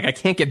right now. Like, I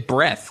can't get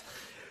breath.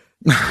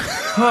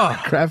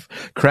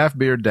 Craft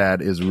Beer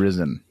Dad is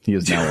risen. He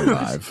is now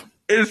alive.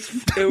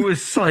 It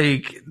was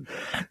like,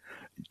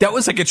 that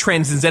was like a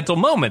transcendental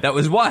moment. That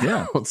was wild.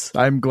 Yeah.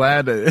 I'm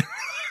glad.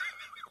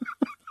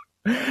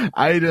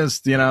 I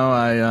just,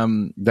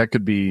 that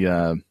could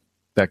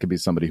be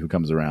somebody who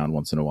comes around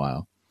once in a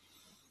while.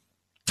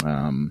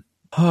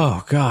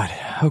 Oh God.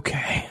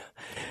 Okay.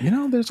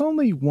 There's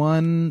only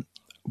one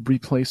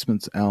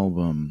Replacements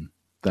album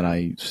that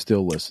I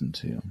still listen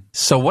to.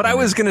 So what I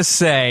was going to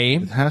say,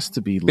 it has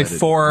to be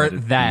before Let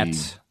It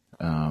that,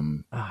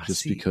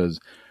 Be, because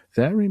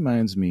that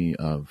reminds me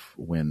of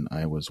when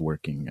I was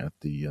working at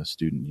the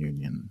student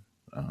union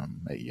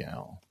at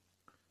Yale,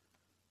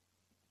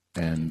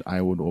 and I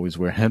would always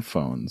wear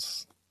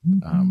headphones.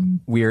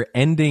 We're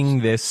ending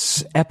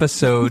this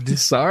episode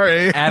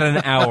sorry at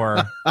an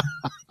hour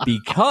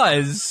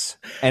because,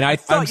 and I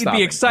thought you'd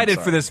be excited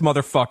for this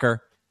motherfucker.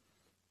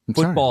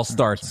 Football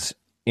starts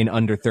in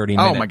under 30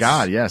 minutes. Oh my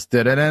God, yes.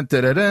 Boom. Right?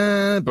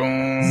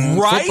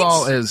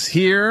 Football is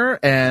here,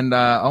 and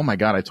oh my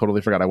God, I totally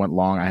forgot. I went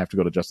long. I have to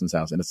go to Justin's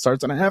house, and it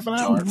starts in a half an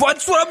hour.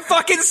 That's what I'm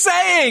fucking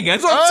saying.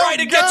 That's what I'm trying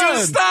to get you to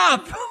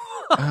stop.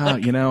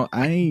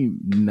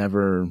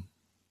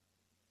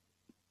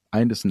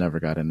 I just never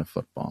got into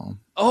football.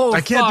 Oh,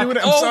 I can't do it.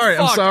 I'm sorry.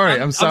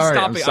 I'm sorry.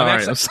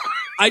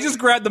 I just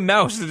grabbed the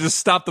mouse to just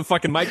stop the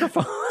fucking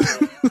microphone.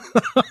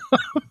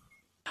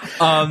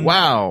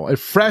 Wow, a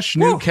fresh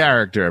new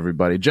character,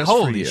 everybody, just for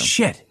you. Holy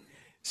shit.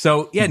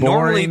 So, yeah,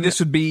 normally this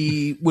would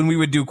be when we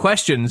would do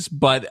questions,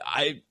 but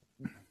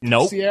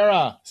nope.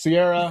 Sierra,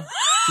 Nevada.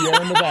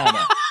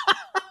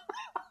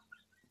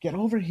 Get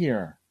over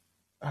here.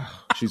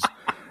 Oh,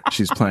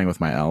 she's playing with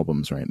my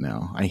albums right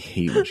now. I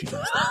hate when she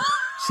does that.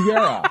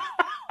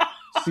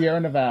 Sierra,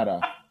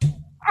 Nevada.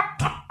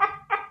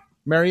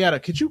 Marietta,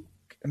 could you,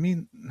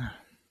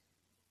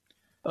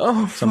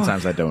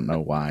 sometimes I don't know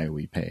why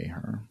we pay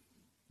her.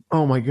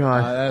 Oh my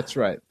God. That's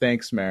right.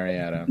 Thanks,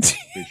 Marietta.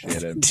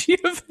 Appreciate it. Do you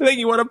have anything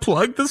you want to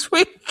plug this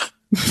week?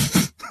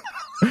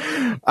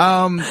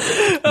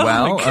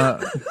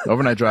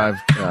 Overnight Drive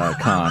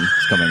Con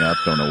is coming up.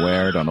 Don't know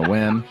where, don't know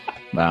when.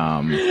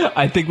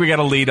 I think we got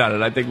a lead on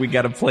it. I think we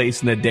got a place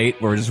and a date.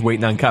 We're just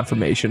waiting on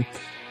confirmation.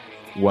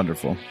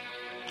 Wonderful.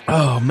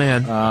 Oh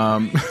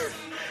man.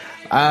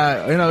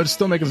 It's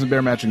still making some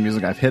bear matching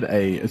music.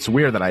 It's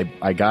weird that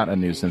I got a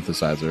new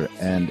synthesizer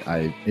and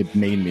it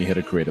made me hit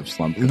a creative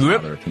slump. Now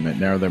there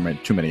are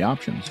too many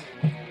options.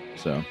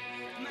 So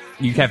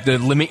you have to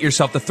limit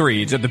yourself to 3.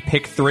 You have to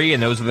pick 3,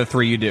 and those are the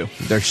 3 you do.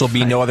 There shall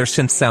be no other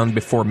synth sound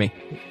before me.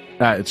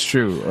 It's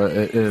true.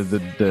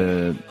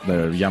 The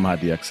Yamaha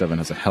DX7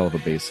 has a hell of a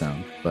bass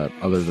sound, but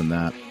other than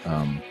that,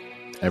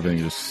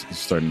 everything is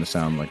starting to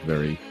sound like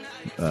very,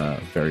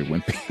 very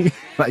wimpy.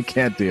 I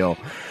can't deal.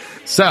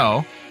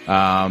 So.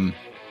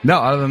 No,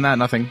 other than that,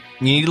 nothing.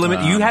 You need to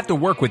limit. You have to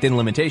work within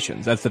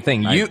limitations. That's the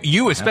thing.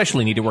 You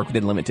especially need to work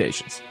within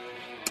limitations.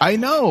 I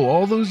know.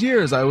 All those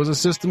years, I was a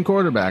system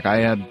quarterback. I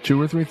had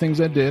 2 or 3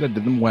 things I did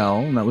them well,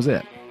 and that was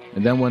it.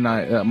 And then when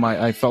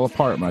I fell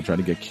apart when I tried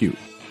to get cute.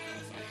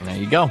 There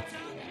you go.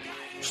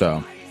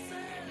 So,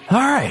 all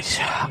right.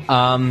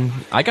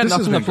 I got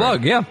nothing to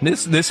plug. Great. Yeah,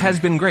 this has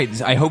been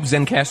great. I hope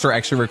Zencastr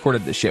actually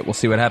recorded this shit. We'll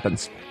see what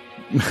happens.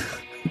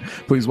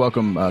 Please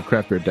welcome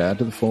Craft Beer Dad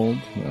to the fold.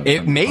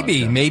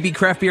 Maybe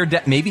Craft Beer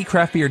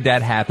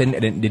Dad happened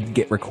and it didn't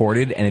get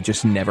recorded and it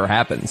just never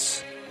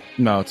happens.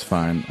 No, it's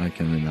fine. I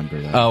can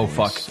remember that. Oh,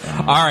 fuck.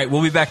 All right,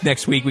 we'll be back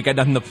next week. We got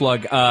nothing to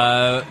plug.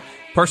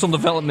 Personal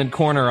Development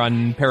Corner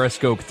on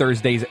Periscope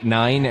Thursdays at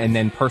 9, and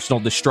then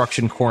Personal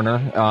Destruction Corner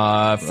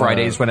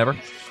Fridays whenever.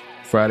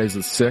 Fridays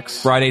at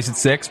 6. Fridays at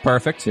 6.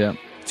 Perfect. Yeah.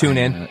 Tune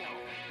in.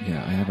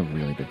 Yeah, I had a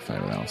really big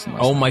fight with Allison.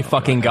 Oh my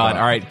fucking God.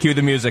 All right, cue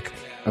the music.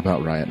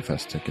 About Riot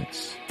Fest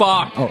tickets.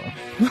 Fuck. Oh.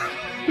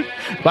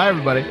 Bye,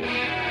 everybody.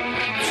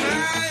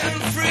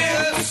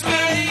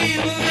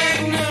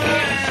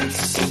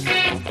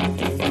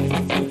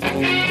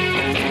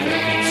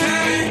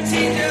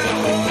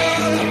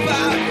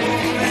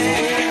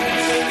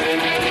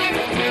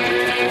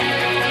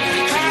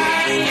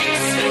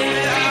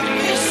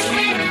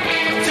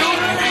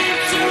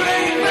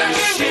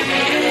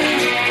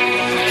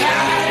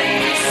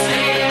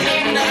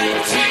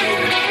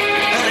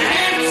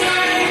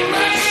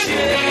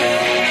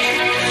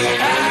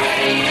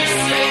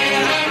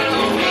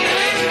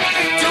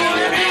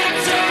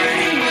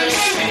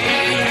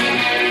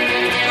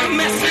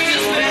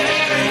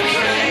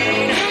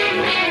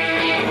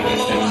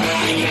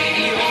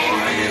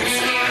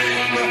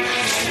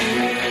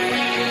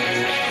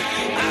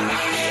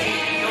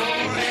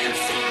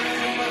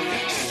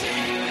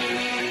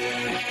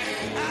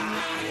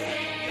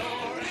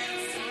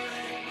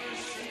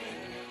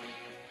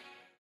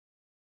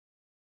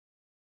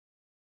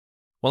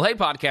 Well, hey,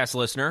 podcast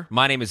listener.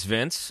 My name is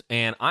Vince,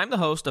 and I'm the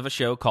host of a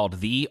show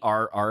called The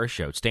RR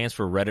Show. It stands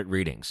for Reddit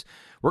Readings.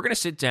 We're going to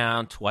sit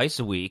down twice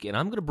a week, and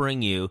I'm going to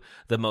bring you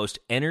the most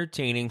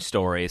entertaining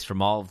stories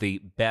from all of the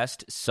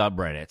best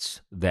subreddits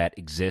that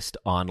exist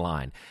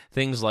online.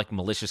 Things like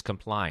malicious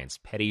compliance,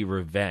 petty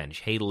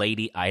revenge, hey,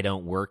 lady, I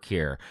don't work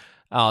here.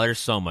 Oh, there's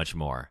so much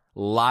more.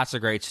 Lots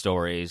of great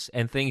stories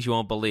and things you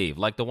won't believe.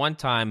 Like the one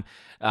time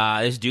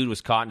this dude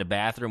was caught in a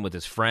bathroom with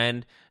his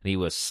friend, and he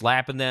was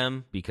slapping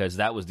them because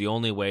that was the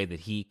only way that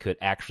he could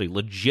actually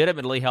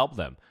legitimately help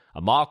them. A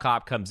mall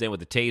cop comes in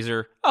with a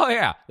taser. Oh,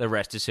 yeah, the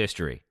rest is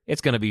history.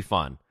 It's going to be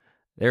fun.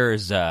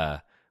 There's,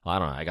 I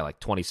don't know, I got like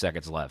 20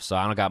 seconds left, so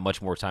I don't got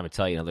much more time to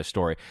tell you another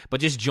story.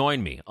 But just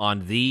join me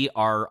on The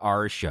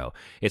RR Show.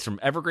 It's from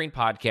Evergreen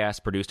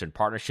Podcast, produced in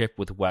partnership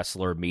with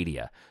Wessler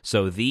Media.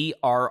 So The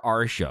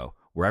RR Show,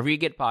 wherever you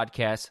get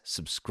podcasts,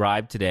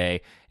 subscribe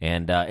today.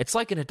 And it's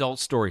like an adult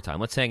story time.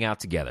 Let's hang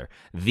out together.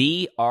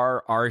 The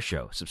RR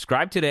Show.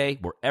 Subscribe today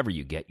wherever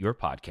you get your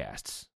podcasts.